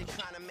you won't be harmed.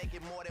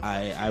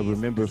 I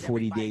remember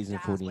 40 Days and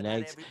 40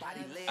 Nights.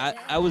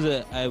 I was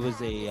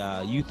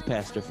a youth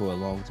pastor for a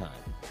long time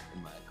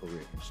in my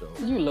career. So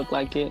you look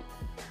like it.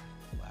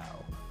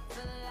 Wow.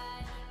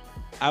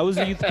 I was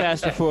a youth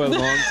pastor for a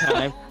long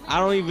time. I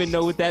don't even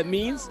know what that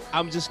means.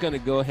 I'm just gonna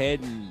go ahead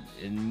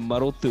and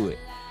muddle through it.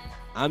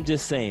 I'm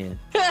just saying,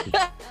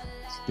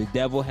 the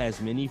devil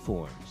has many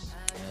forms,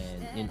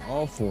 and in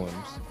all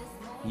forms,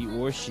 he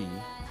or she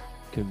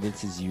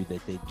convinces you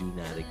that they do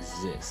not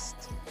exist.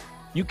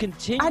 You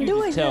continue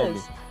to tell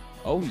me,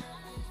 oh,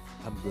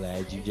 I'm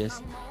glad you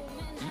just...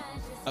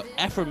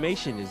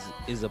 affirmation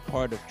is a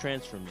part of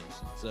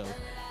transformation. So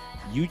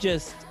you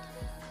just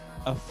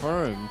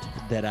affirmed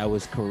that I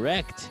was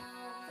correct,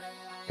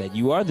 that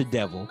you are the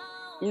devil.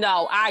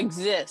 No, I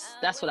exist.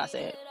 That's what I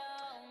said.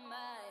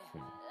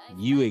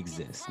 you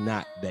exist,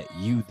 not that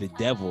you, the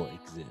devil,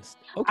 exist.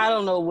 Okay. I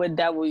don't know what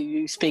devil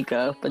you speak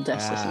of, but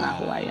that's just not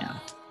who I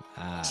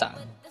am. So.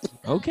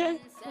 Okay.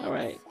 All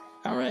right.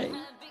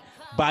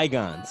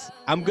 Bygones.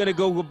 I'm gonna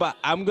go with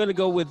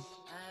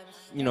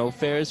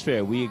fair is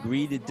fair. We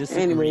agree to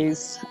disagree.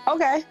 Anyways,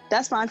 okay,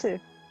 that's fine too.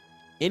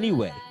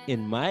 Anyway,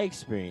 in my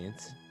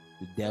experience,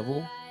 the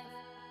devil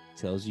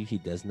tells you he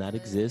does not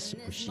exist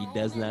or she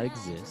does not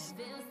exist,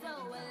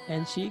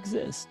 and she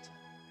exists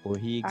or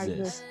he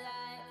exists.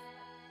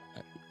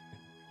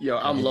 Yo,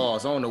 I'm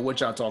lost. I don't know what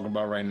y'all talking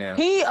about right now.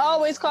 He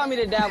always called me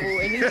the devil,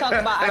 and he talking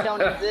about I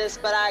don't exist,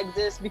 but I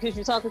exist because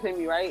you're talking to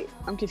me, right?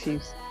 I'm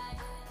confused.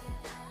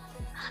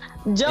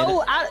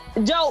 Joe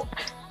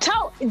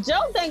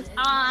thinks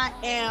I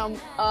am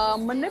a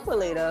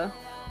manipulator.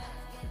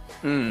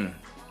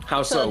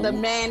 How so? The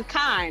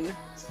mankind.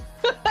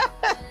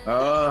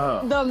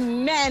 The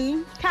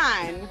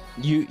mankind.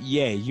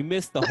 You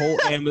missed the whole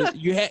Amazon.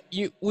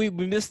 We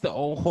missed the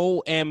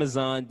whole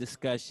Amazon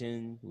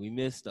discussion. We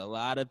missed a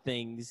lot of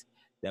things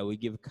that would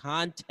give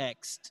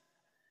context.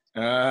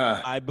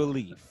 I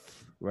believe,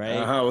 right?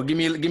 Well, give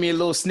me a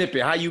little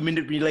snippet. How you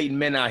manipulating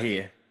men out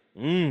here?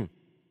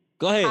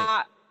 Go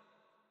ahead.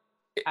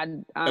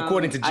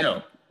 According to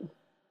Joe.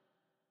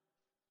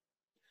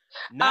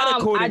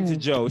 Not according to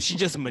Joe. She's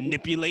just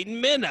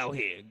manipulating men out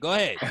here. Go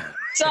ahead.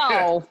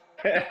 So,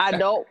 I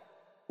don't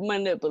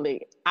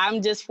manipulate. I'm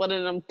just one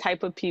of them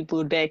type of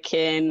people that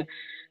can,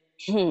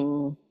 how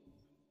am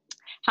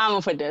I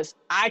gonna put this?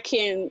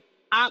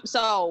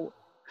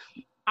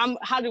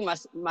 how do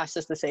my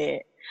sister say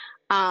it?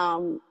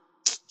 Dang,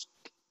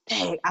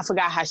 I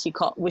forgot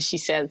what she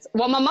says.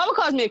 Well, my mother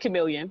calls me a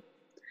chameleon.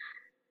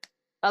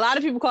 A lot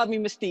of people call me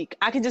Mystique.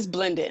 I can just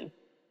blend in.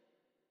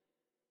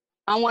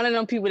 I'm one of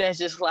them people that's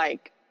just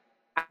like,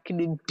 I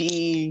can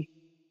be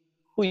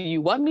who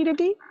you want me to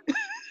be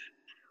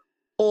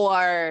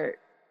or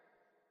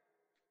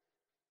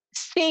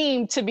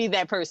seem to be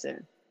that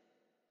person.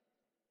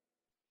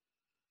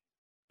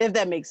 If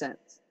that makes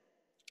sense.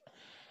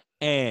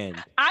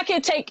 And I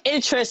can take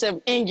interest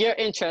in your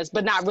interest,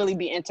 but not really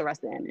be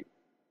interested in it.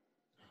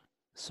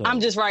 So I'm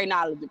just very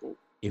knowledgeable.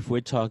 If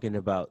we're talking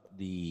about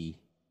the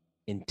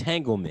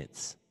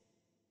entanglements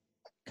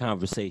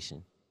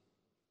conversation,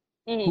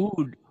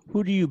 who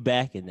do you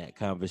back in that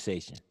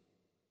conversation?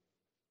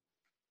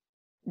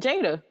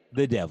 Jada.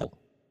 The devil.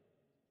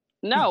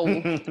 No.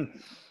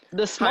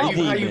 The smoke.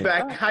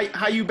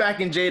 How you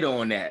backing Jada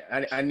on that?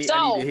 I need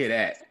to hear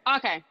that.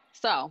 Okay,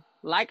 so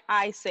like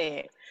I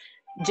said,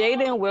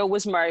 Jada and Will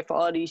was married for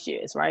all these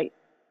years, right?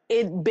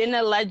 It's been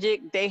alleged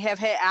I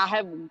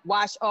have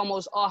watched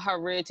almost all her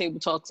Red Table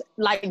Talks,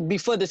 like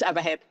before this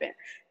ever happened.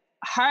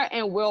 Her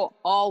and Will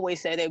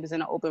always said they was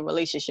in an open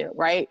relationship,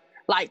 right?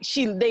 Like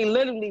they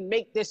literally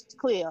make this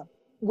clear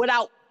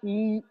without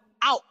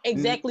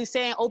exactly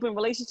saying open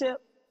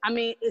relationship. I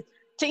mean, it's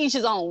to each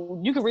his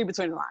own. You can read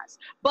between the lines,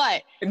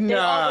 but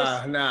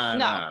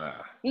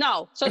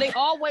no. So they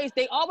always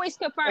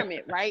confirm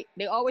it, right?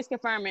 They always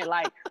confirm it,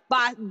 like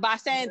by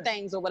saying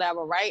things or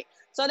whatever, right?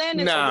 So they're in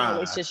this open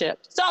relationship.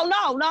 So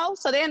no.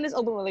 So they're in this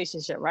open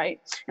relationship,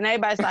 right? And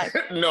everybody's like,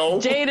 no.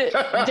 Jada.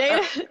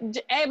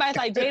 Everybody's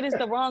like, Jada's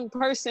the wrong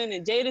person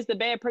and Jada's the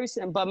bad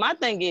person. But my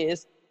thing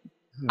is,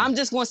 I'm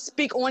just going to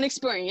speak on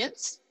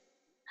experience.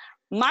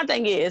 My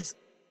thing is,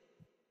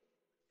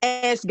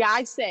 as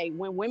guys say,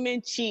 when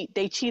women cheat,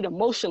 they cheat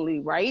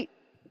emotionally, right?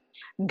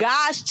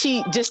 Guys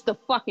cheat just to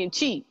fucking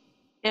cheat.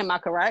 Am I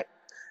correct?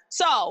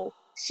 So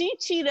she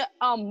cheated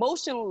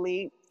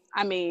emotionally.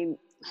 I mean,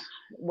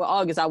 with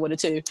August, I would have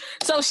too.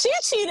 So she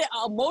cheated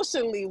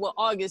emotionally with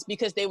August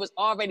because they was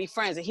already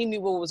friends and he knew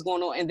what was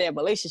going on in their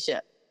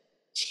relationship.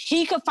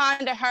 He could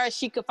find her,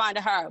 she could find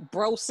her,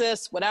 bro,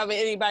 sis, whatever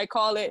anybody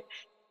call it.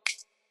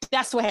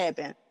 That's what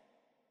happened.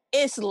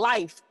 It's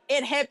life.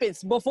 It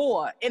happens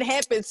before. It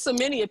happens to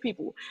many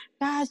people.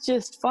 Guys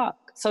just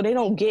fuck, so they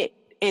don't get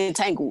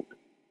entangled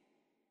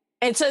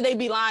until they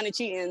be lying and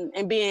cheating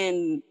and be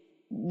in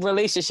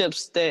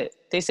relationships that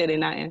they say they're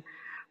not in.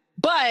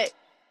 But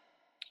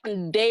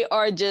they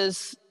are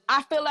just,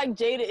 I feel like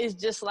Jada is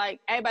just like,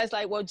 everybody's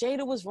like, well,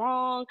 Jada was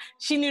wrong.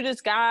 She knew this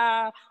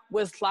guy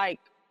was like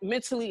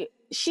mentally,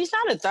 she's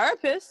not a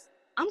therapist.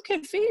 I'm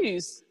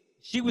confused.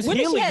 She was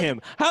healing him.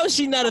 How is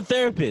she not a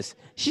therapist?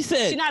 She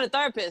said she's not a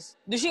therapist.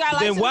 Does she got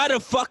then why the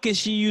fuck is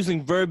she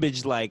using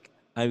verbiage like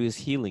I was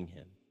healing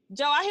him?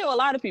 Joe, I heal a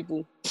lot of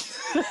people.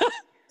 You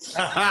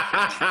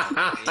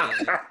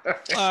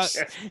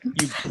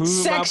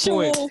prove my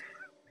point.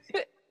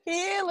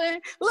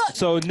 Healing. Look.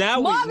 So now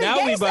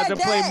we about to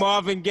play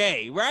Marvin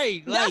Gaye,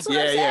 right? That's what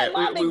I said.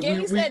 Marvin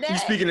Gaye said that. You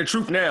speaking the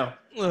truth now.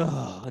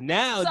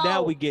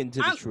 Now we get into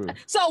the truth.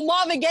 So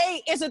Marvin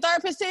Gaye is a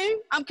therapist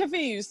too? I'm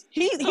confused.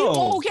 He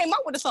who came up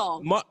with the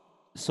song.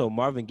 So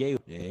Marvin Gaye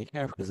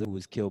because it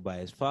was killed by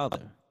his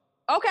father.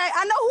 Okay,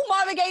 I know who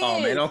Marvin Gaye is. Oh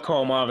man, don't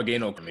call Marvin Gaye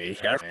no me.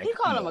 He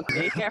called him a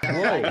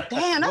character.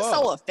 Damn, that's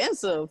so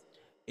offensive.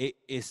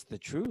 It's the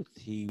truth.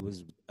 He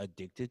was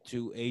addicted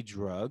to a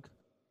drug.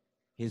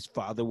 His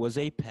father was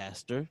a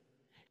pastor.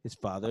 his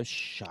father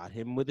shot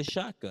him with a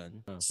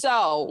shotgun.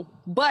 So,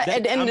 but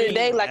at the end of the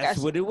day, like that's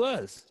what it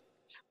was.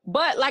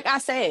 But like I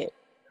said,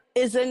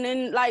 isn't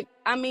in like,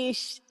 I mean,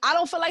 I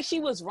don't feel like she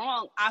was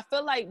wrong. I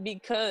feel like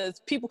because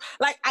people,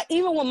 like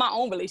even with my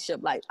own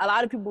relationship, like a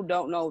lot of people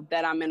don't know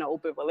that I'm in an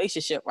open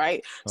relationship,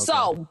 right? Okay.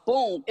 So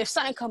boom, if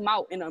something come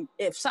out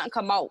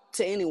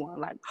to anyone,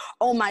 like,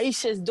 oh,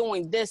 Maisha's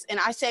doing this, and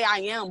I say I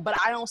am, but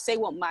I don't say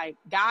what my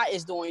guy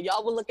is doing,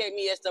 y'all will look at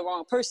me as the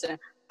wrong person.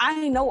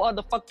 I know all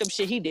the fucked up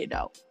shit he did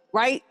though,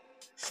 right?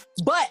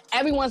 But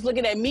everyone's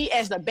looking at me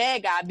as the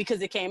bad guy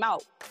because it came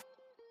out.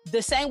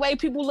 The same way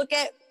people look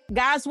at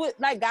guys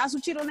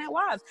who cheat on their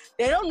wives.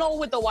 They don't know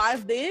what the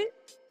wife did.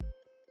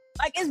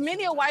 Like, it's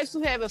many of wives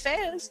who have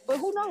affairs, but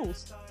who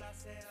knows?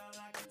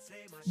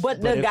 But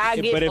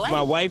if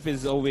my wife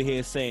is over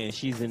here saying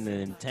she's in an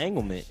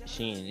entanglement,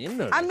 she ain't in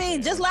no. I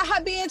mean, just let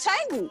her be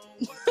entangled.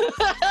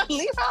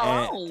 Leave her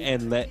alone.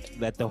 And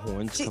let the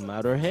horns come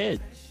out her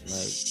head.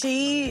 Like,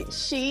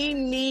 she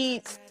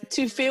needs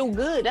to feel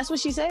good. That's what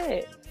she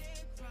said.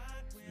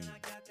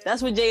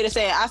 That's what Jada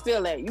said. I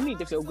feel that you need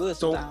to feel good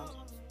sometimes.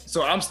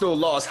 So I'm still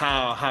lost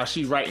how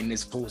she's right in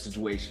this whole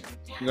situation.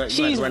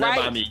 She's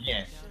right.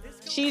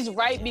 She's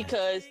right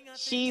because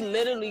she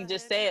literally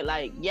just said,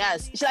 like,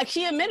 yes.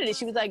 She admitted it.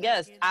 She was like,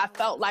 yes, I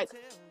felt like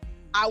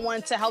I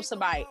wanted to help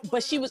somebody.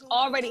 But she was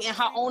already in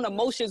her own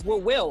emotions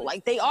with Will.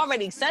 Like, they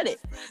already said it.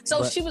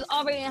 So she was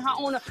already in her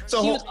own.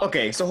 So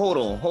hold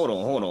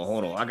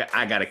on.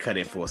 I gotta cut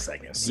in for a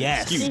second. So,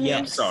 yes. Excuse me.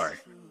 I'm sorry.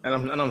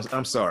 And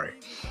I'm sorry.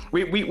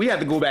 We have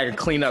to go back and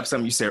clean up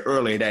something you said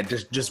earlier that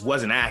just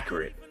wasn't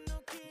accurate.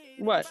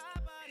 What?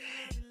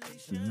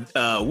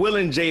 Will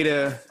and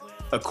Jada,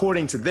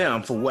 according to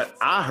them, for what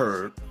I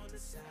heard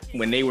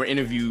when they were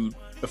interviewed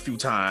a few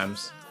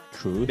times,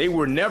 true, they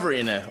were never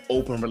in an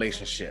open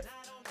relationship.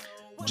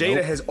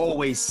 Jada has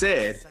always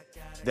said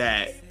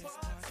that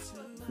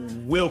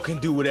Will can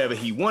do whatever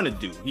he want to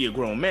do. He a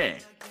grown man.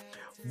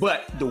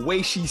 But the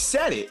way she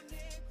said it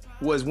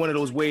was one of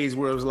those ways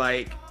where it was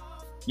like,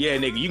 yeah,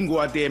 nigga, you can go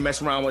out there and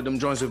mess around with them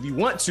joints if you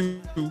want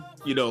to,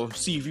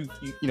 see if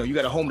you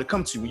got a home to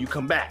come to when you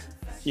come back.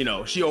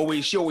 She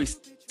always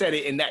said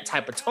it in that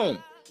type of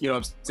tone. You know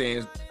what I'm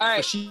saying? All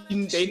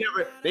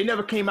right. They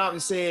never came out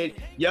and said,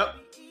 yep,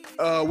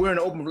 we're in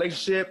an open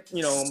relationship.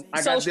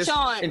 I got this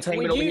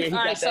entanglement over here, he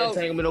got that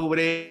entanglement over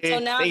there. So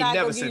now I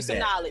gotta give you some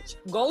knowledge.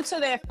 Go to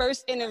that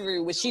first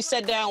interview where she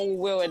sat down with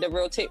Will at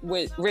the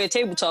with Red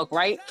Table Talk,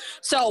 right?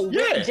 So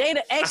Jada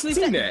actually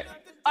said that.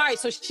 All right,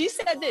 so she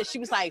said this. She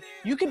was like,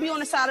 you could be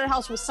on the side of the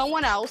house with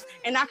someone else,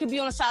 and I could be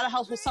on the side of the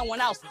house with someone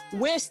else.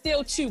 We're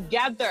still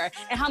together.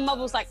 And her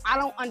mother was like, I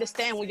don't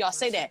understand when y'all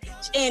say that.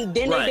 And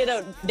then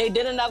they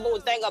did another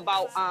thing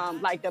about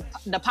like the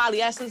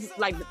polyesters,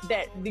 like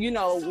that, when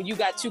you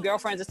got two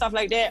girlfriends and stuff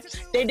like that.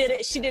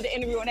 She did an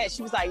interview on that.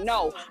 She was like,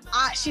 no.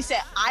 She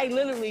said,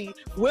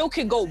 Will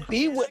could go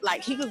be with,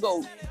 like, he could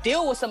go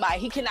deal with somebody.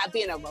 He cannot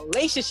be in a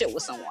relationship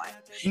with someone.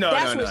 No.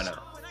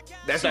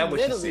 That's not what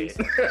she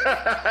said.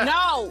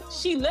 No,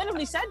 she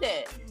literally said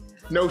that.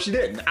 No, she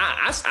didn't.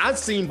 I've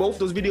seen both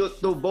those videos,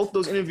 both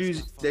those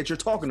interviews that you're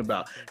talking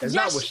about. That's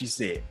not what she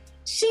said.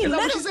 That's not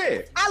what she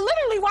said. I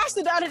literally watched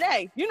it the other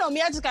day. You know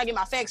me, I just gotta get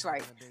my facts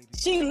right.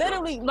 She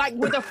literally, like,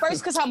 with the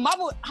first, because her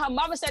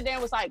mother sat there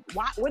and was like,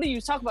 what are you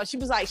talking about? She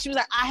was like,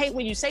 I hate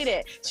when you say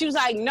that. She was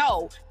like,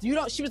 no, you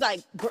don't. She was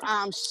like,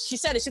 she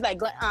said it. She's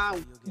like,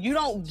 you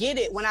don't get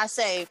it when I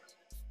say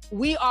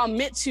we are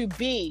meant to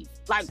be.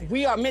 Like,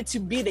 we are meant to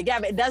be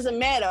together. It doesn't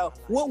matter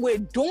what we're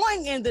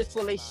doing in this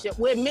relationship.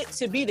 We're meant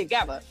to be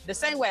together. The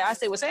same way I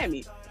say with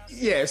Sammy.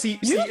 Yeah, you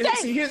think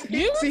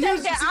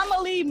that I'm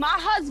gonna leave my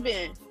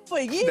husband for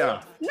you?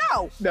 No.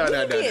 But I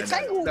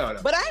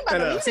ain't about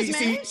to leave this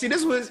man. See,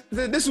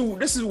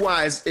 this is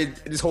why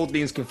this whole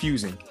thing is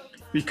confusing,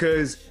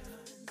 because,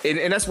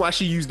 and that's why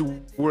she used the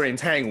word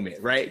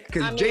entanglement, right?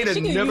 Because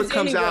Jada never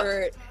comes out.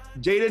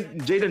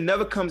 Jada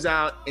never comes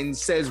out and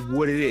says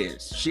what it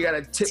is. She got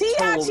to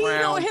tiptoe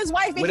around on his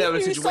wife, and whatever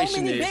he the used situation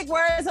so many big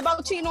words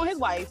about cheating on his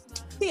wife.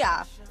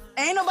 T.I.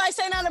 Ain't nobody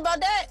say nothing about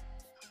that.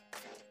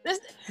 He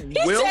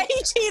said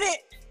he cheated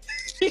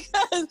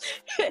because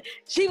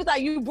she was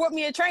like, you brought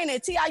me a trainer.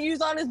 T.I.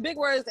 used all these big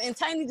words, and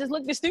Tiny just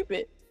looked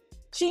stupid.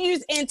 She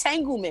used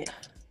entanglement.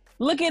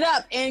 Look it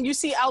up, and you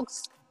see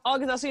August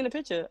Alsina the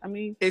picture. I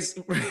mean, it's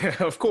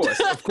of course.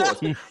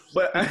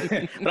 but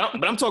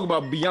I'm talking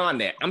about beyond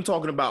that. I'm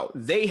talking about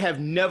they have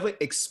never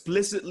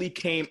explicitly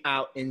came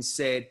out and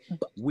said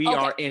we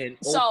are in an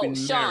open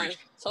marriage.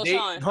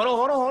 Sean.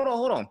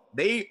 Hold on.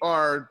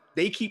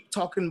 They keep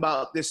talking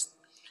about this.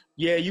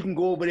 Yeah, you can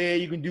go over there.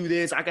 You can do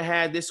this. I can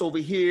have this over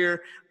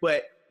here,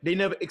 but they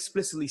never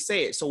explicitly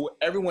say it. So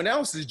everyone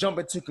else is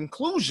jumping to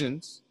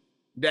conclusions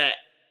that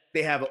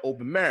they have an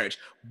open marriage.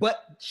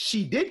 But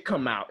she did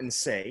come out and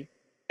say,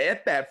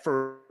 at that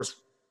first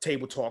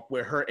table talk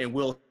where her and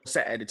Will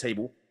sat at the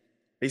table,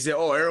 they said,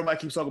 oh, everybody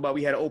keeps talking about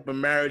we had an open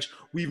marriage.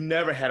 We've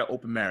never had an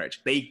open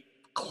marriage. They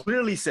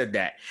clearly said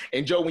that.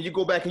 And Joe, when you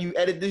go back and you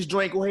edit this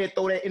joint, go ahead and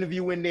throw that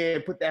interview in there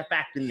and put that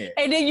fact in there.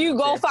 And then you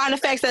go find the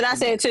facts that I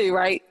said too,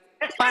 right?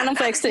 Find them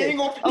fakes too.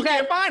 You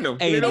can't find them.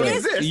 Hey, They don't look,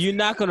 exist. you're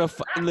not gonna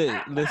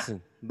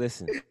listen.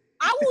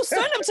 I will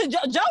send them to Joe.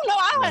 Joe, no,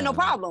 I don't have no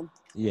problem.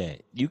 Yeah,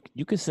 you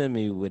can send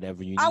me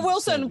whatever you need. I will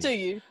send them me. to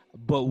you.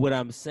 But what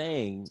I'm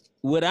saying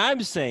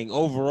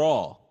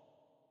overall,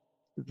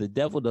 the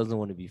devil doesn't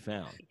want to be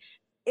found.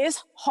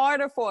 It's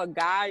harder for a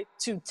guy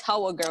to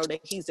tell a girl that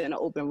he's in an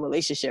open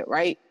relationship,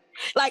 right?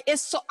 Like,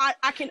 it's so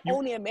I can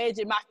only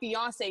imagine my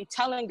fiance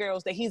telling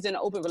girls that he's in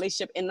an open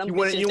relationship and them You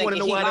want to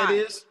know why that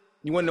is?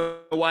 You want to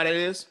know why that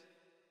is?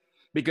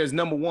 Because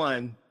number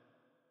one,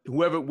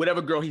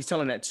 whatever girl he's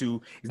telling that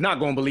to is not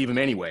going to believe him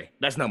anyway.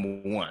 That's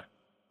number one,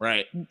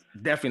 right?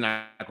 Definitely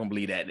not going to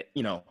believe that.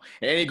 You know,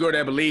 and any girl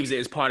that believes it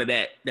is part of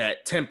that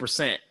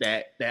 10%,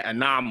 that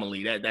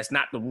anomaly. That's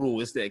not the rule.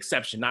 It's the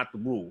exception, not the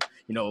rule.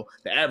 You know,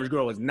 the average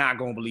girl is not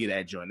going to believe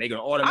that joint. They're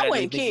going to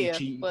automatically think you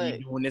cheating,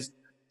 you doing this.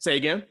 Say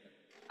again.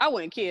 I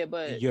wouldn't care,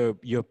 but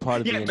you're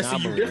part of the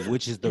anomaly,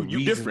 which is the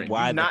reason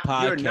why the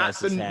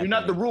podcast is happening. You're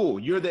not the rule.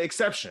 You're the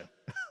exception.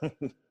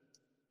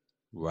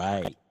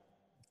 Right.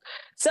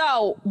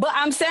 So, but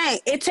I'm saying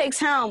it takes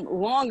him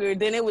longer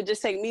than it would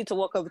just take me to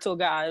walk over to a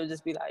guy. It would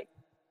just be like,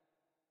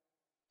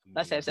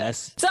 let's have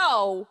sex.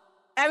 So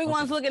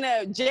everyone's looking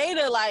at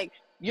Jada like,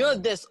 you're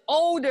this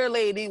older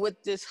lady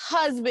with this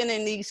husband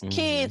and these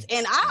kids.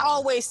 And I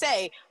always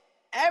say,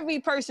 every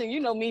person,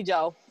 you know me,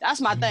 Joe, that's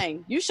my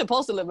thing. You're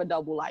supposed to live a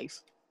double life.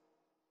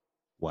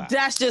 Wow.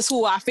 That's just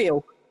who I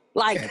feel.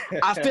 Like,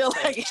 I feel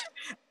like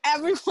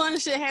everyone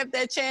should have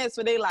that chance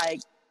where they like.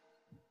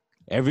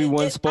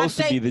 Everyone's supposed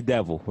to be the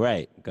devil.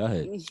 Right. Go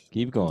ahead.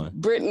 Keep going.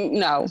 Britain,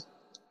 no.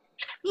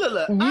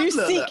 Look, I'm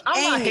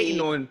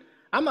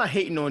not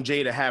hating on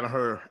Jada having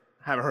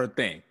her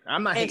thing.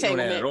 I'm not hating on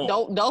that at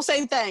all. Don't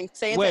say thing.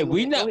 Say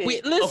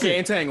entanglement. Listen. Okay,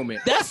 entanglement.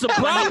 That's the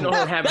problem.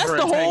 That's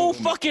the whole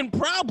fucking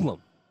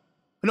problem.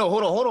 No,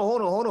 hold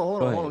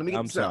on. Let me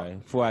get this out. Sorry.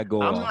 Before I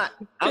go on.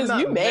 I'm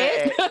not you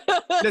mad?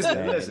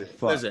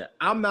 Listen.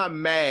 I'm not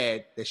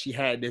mad that she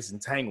had this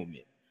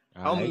entanglement.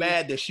 I'm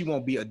mad that she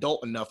won't be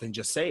adult enough and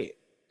just say it.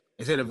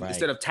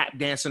 Instead of tap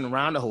dancing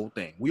around the whole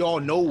thing. We all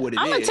know what it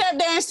is. I'm a tap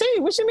dance too.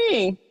 What you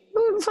mean?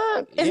 What the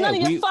fuck? It's none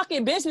of your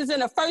fucking business in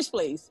the first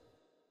place.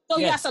 So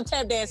you got some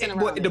tap dancing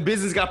around. The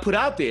business got put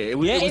out there.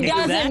 It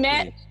doesn't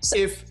matter.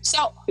 If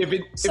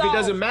it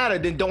doesn't matter,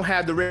 then don't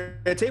have the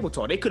red table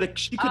talk. She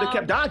could have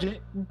kept dodging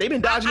it. They've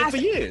been dodging it for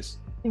years.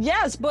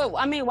 Yes, but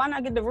I mean, why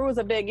not get the rules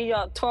up there? Give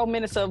y'all 12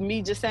 minutes of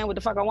me just saying what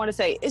the fuck I want to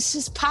say. It's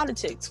just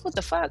politics. What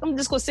the fuck? I'm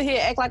just gonna sit here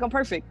and act like I'm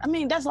perfect. I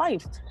mean, that's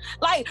life.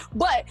 Like,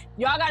 but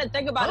y'all gotta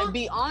think about it.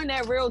 Beyond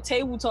that real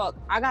table talk,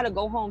 I gotta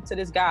go home to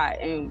this guy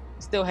and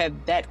still have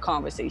that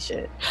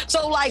conversation.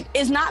 So like,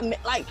 it's not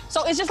like,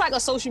 so it's just like a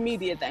social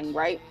media thing,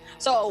 right?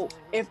 So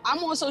if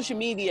I'm on social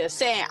media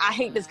saying, I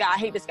hate this guy,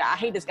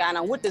 and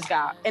I'm with this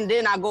guy, and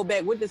then I go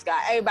back with this guy,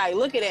 everybody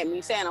looking at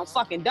me saying I'm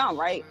fucking dumb,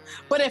 right?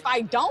 But if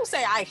I don't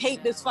say I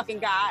hate this fucking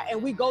guy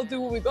and we go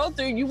through what we go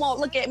through, you won't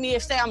look at me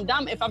and say I'm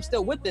dumb if I'm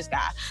still with this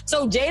guy.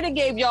 So Jada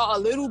gave y'all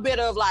a little bit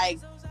of like,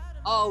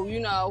 oh, you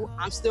know,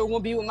 I'm still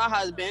gonna be with my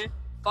husband,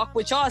 fuck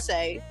what y'all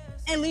say,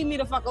 and leave me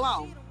the fuck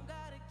alone.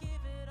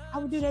 I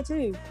would do that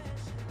too.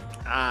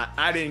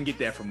 I didn't get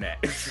that from that.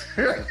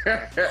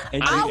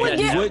 And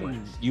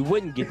you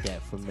wouldn't get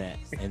that from that.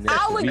 And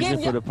that's the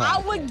reason for the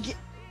podcast.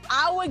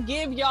 I would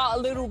give y'all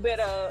a little bit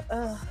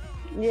of,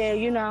 yeah,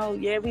 you know,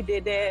 yeah, we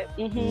did that.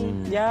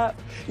 Yeah.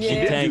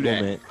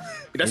 Entanglement.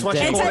 That's why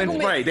she called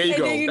it. Right, there you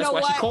go. Then That's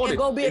why she called it. And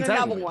go be in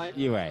another one.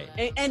 You're right.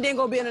 And then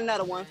go be in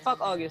another one.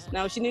 Fuck August.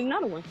 Now she need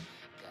another one.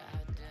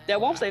 That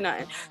won't say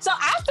nothing. So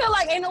I feel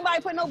like ain't nobody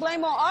put no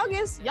blame on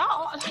August.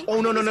 Y'all. Oh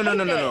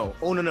no.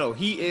 Oh no.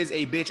 He is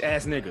a bitch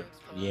ass nigga.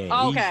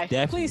 Yeah.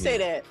 Okay. Please say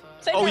that.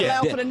 Say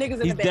that loud for the niggas in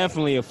the back. He's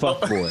definitely a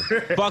fuck boy.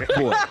 Fuck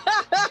boy.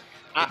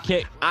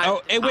 Wait.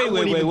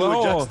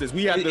 Justice.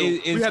 We have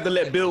to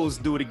let Bills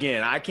do it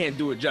again. I can't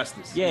do it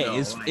justice. Yeah.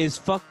 Is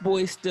fuck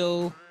boy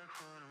still?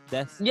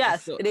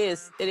 Yes, it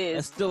is.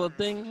 That's still a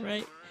thing,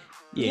 right?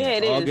 Yeah,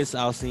 it is. August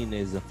Alsina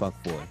is a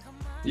fuck boy.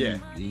 Yeah.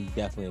 He's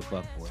definitely a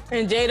fuck boy.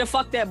 And Jada,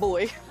 fuck that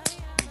boy.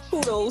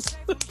 Kudos.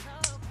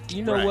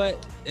 You know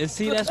what? And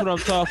see, that's what I'm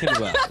talking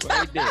about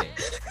right there.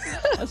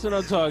 That's what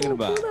I'm talking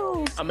about.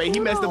 I mean, he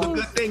messed up a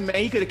good thing, man.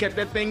 He could have kept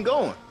that thing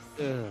going.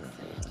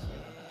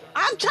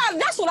 I'm trying.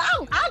 That's what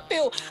I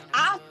feel.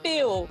 I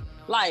feel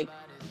like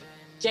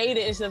Jada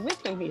is the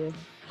victim here.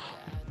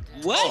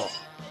 What?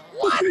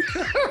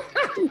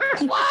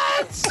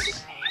 What?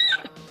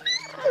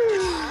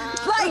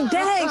 Like,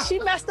 dang, she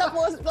messed up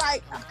on,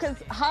 like, because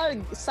her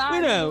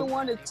side didn't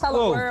want to tell the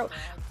world.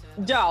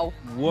 Joe.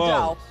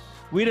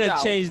 We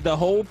done changed the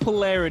whole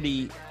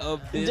polarity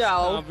of this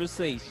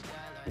conversation.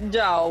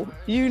 Joe,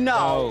 you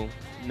know.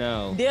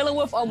 No. Dealing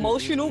with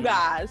emotional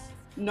guys,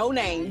 no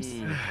names.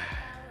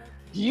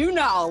 You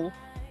know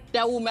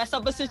that will mess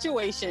up a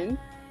situation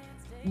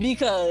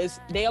because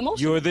they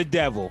emotional. You're the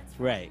devil,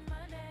 right?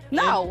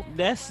 No. And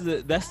that's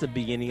the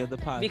beginning of the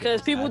podcast.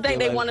 Because people think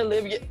they want to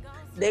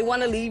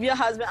leave your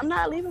husband. I'm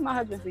not leaving my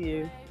husband for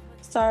you.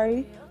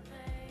 Sorry.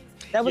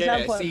 That was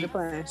not part of the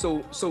plan.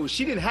 So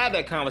she didn't have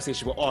that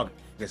conversation with August.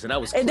 this, and that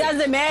was. It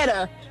doesn't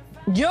matter.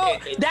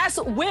 That's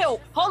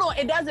Will. Hold on.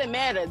 It doesn't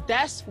matter.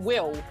 That's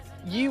Will.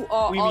 You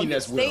are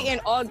that's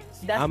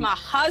my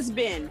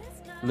husband.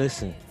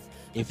 Listen,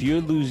 if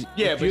you're losing,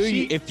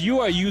 if you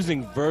are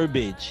using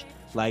verbiage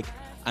like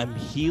 "I'm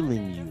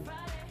healing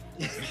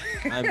you,"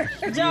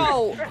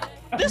 Joe,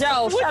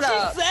 shut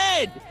up.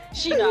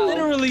 She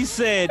literally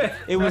said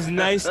it was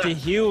nice to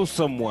heal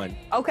someone.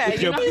 Okay,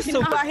 you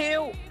know how I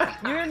heal?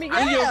 You hear me?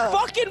 Yeah. You're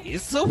fucking.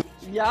 It's so.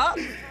 Yup.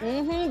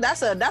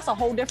 That's a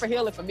whole different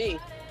healing for me.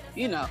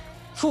 You know.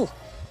 Whew.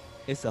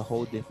 It's a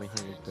whole different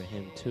healing for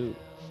him too.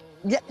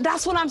 Yeah,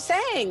 that's what I'm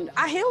saying.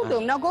 I healed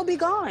him. Now go be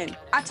gone.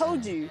 I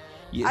told you.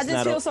 I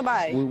just healed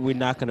somebody. We're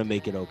not gonna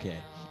make it okay.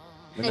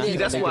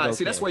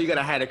 That's why you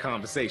gotta have a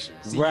conversation.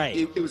 See, right.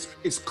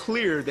 It's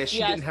clear that she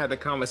didn't have the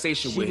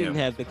conversation with him. She didn't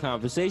have the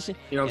conversation.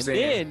 You know what I'm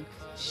saying? Then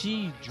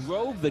she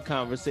drove the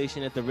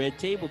conversation at the Red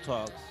Table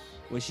Talk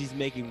when she's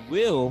making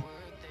Will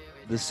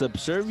the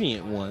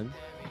subservient one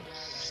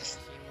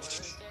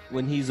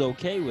when he's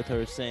okay with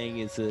her saying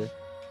it's a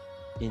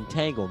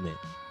entanglement.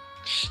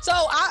 So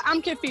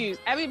I'm confused.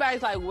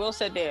 Everybody's like, Will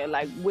said there,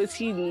 like, was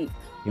she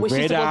supposed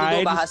to do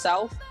it by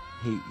herself?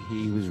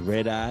 He was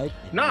red-eyed.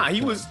 I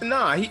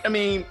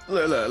mean,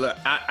 look.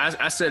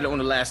 I said it on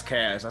the last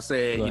cast. I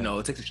said,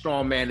 it takes a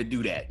strong man to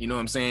do that. You know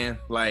what I'm saying?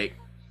 Like,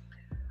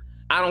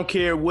 I don't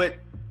care what.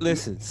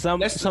 Listen, some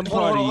party.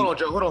 Hold on,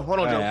 Joe. Hold on,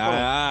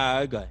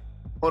 Joe. Go ahead.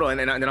 Hold on, and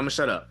then I'm gonna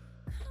shut up.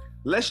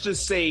 Let's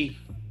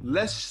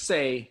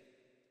say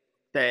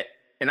that,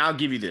 and I'll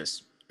give you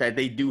this, that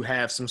they do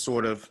have some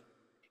sort of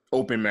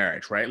open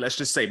marriage, right? Let's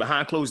just say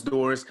behind closed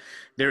doors,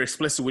 they're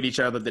explicit with each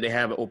other that they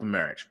have an open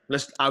marriage.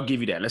 I'll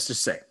give you that. Let's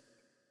just say,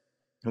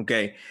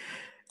 okay.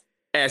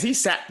 As he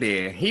sat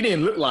there, he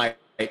didn't look like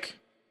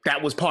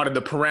that was part of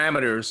the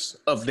parameters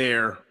of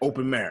their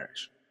open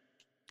marriage.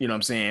 You know what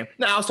I'm saying?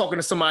 Now, I was talking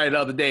to somebody the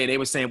other day, and they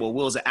were saying, well,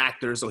 Will's an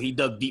actor, so he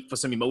dug deep for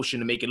some emotion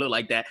to make it look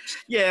like that.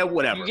 Yeah,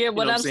 whatever. You get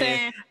what I'm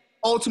saying?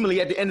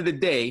 Ultimately, at the end of the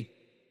day,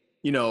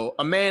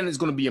 a man is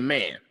going to be a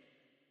man.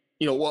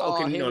 Let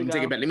me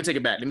take it back.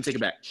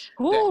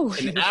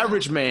 An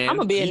average man. I'm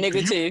gonna be a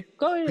nigga too.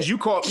 Go ahead.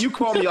 Because you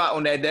called me out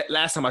on that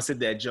last time I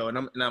said that, Joe, and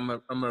I'm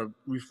gonna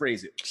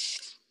rephrase it.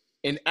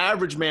 An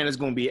average man is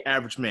gonna be an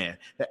average man.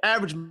 The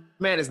average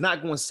man is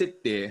not gonna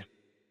sit there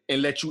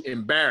and let you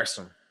embarrass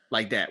him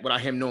like that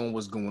without him knowing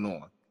what's going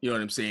on. You know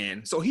what I'm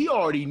saying? So he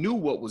already knew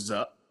what was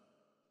up.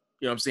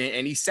 You know what I'm saying?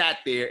 And he sat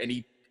there and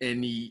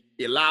he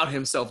allowed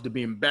himself to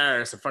be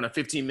embarrassed in front of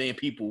 15 million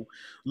people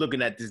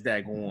looking at this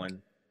daggone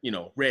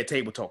Red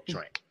Table Talk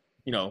train.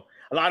 A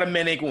lot of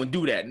men ain't gonna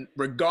do that,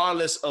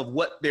 regardless of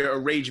what their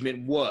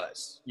arrangement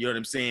was. You know what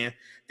I'm saying?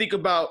 Think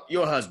about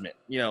your husband.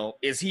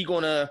 Is he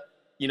gonna,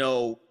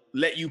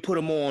 let you put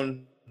him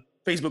on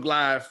Facebook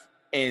Live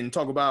and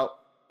talk about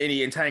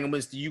any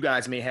entanglements that you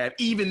guys may have,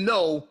 even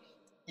though,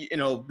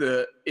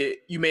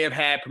 you may have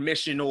had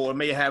permission or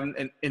may have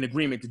an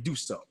agreement to do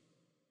so?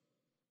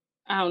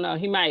 I don't know.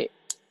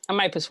 I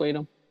might persuade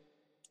him.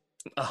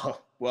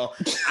 Oh. Well,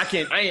 I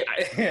can't.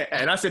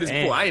 And I said this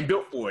before. I ain't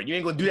built for it. You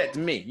ain't gonna do that to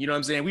me. You know what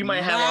I'm saying? We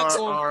might have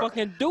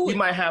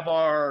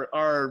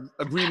our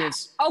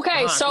agreements.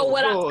 Okay, so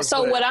what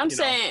I'm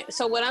saying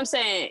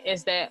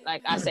is that,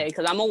 like I say,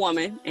 because I'm a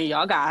woman and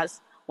y'all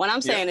guys, what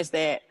I'm saying is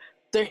that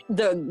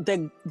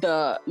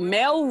the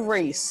male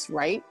race,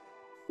 right?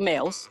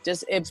 Males,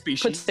 just in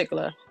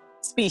particular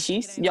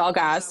species, y'all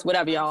guys,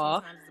 whatever y'all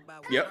are.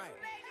 Yep.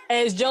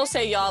 As Joe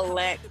say, y'all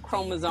lack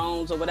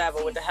chromosomes or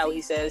whatever, what the hell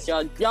he says.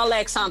 Y'all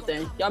lack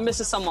something. Y'all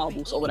missing some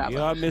marbles or whatever.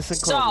 Y'all missing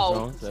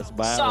chromosomes. That's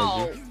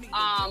biology.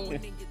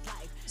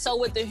 So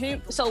with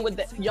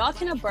the y'all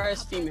can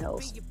embarrass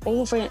females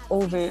over and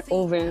over and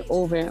over and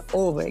over and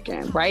over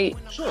again, right?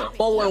 Sure.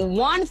 But when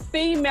one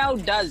female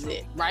does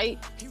it, right,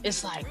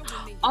 it's like,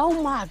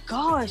 oh my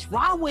gosh,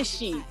 why wouldn't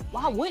she?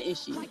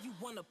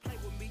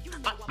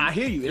 I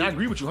hear you, and I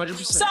agree with you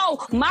 100%. So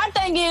my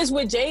thing is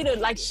with Jada,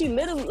 like she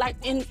literally, like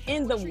in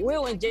the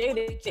Will and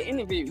Jada the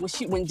interview,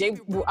 when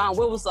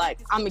Will was like,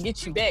 "I'm gonna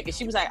get you back," and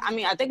she was like, "I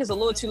mean, I think it's a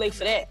little too late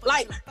for that."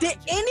 Like, did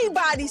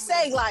anybody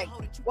say like,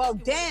 "Well,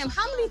 damn,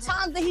 how many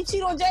times did he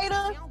cheat on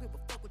Jada?"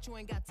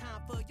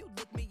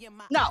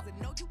 No,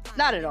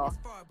 not at all.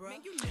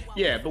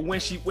 Yeah, but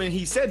when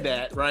he said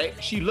that, right,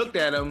 she looked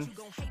at him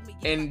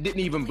and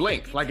didn't even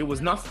blink, like it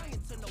was nothing.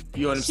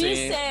 You know what I'm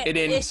saying? And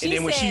then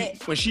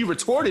when she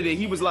retorted it,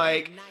 he was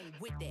like,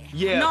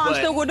 "Yeah, no, I'm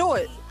still gonna do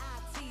it."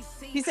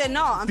 He said,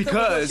 "No, I'm still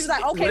gonna do it." She was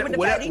like, "Okay, with the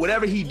petty."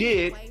 Whatever he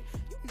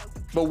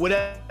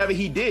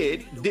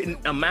did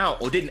didn't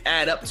amount or didn't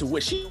add up to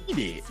what she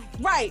did.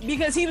 Right,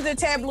 because he was in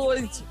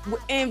tabloids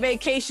in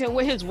vacation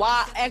with his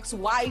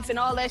ex-wife and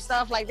all that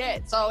stuff like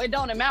that. So it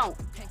don't amount,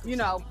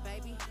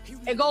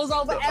 It goes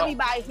over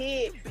everybody's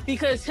head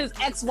because his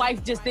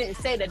ex-wife just didn't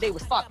say that they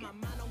was fucking.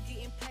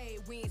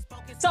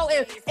 So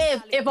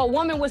if a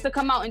woman was to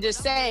come out and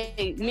just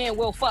say, "Me and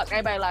Will fuck,"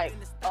 everybody like,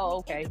 "Oh,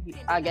 okay,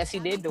 I guess he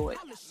did do it."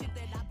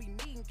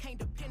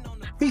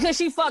 Because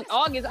she fucked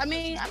August. I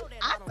mean,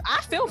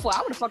 I feel for her.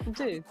 I would have fucked him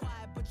too.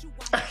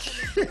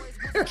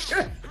 we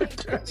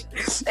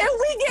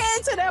get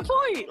into that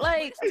point,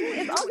 like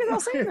it's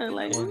August Alsina.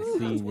 Like, and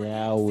see,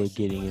 now we're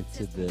getting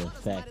into the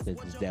fact that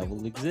the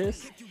devil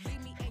exists.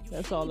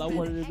 That's all I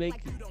wanted to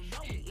make.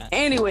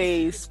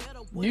 Anyways,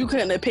 you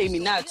couldn't have paid me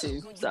not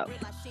to, so.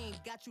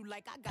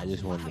 I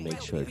just wanted to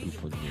make sure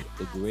people knew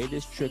the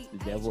greatest trick the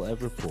devil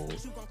ever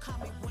pulled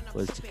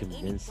was to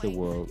convince the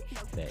world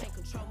that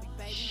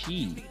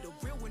she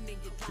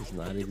does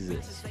not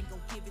exist.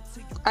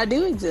 I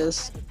do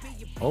exist.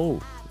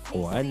 Oh,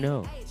 I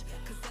know.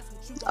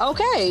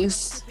 Okay.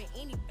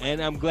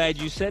 And I'm glad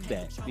you said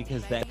that,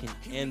 because that can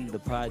end the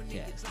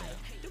podcast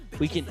now.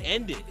 We can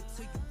end it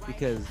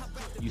because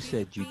you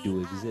said you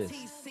do exist.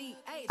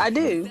 I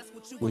do.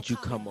 What you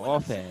come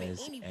off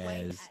as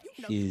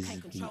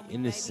is the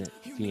innocent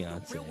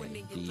fiance,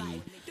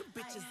 the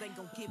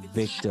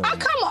victim.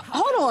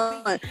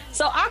 Hold on.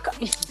 So all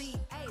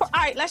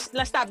right, let's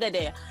stop that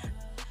there.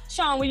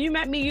 Sean, when you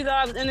met me, you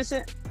thought I was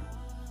innocent?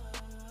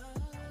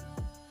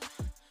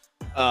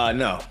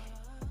 No.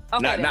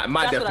 Okay, not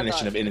my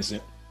definition of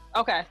innocent.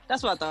 Okay,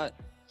 that's what I thought.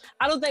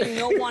 I don't think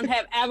no one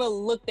have ever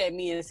looked at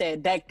me and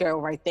said, that girl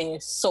right there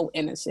is so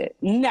innocent.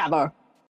 Never.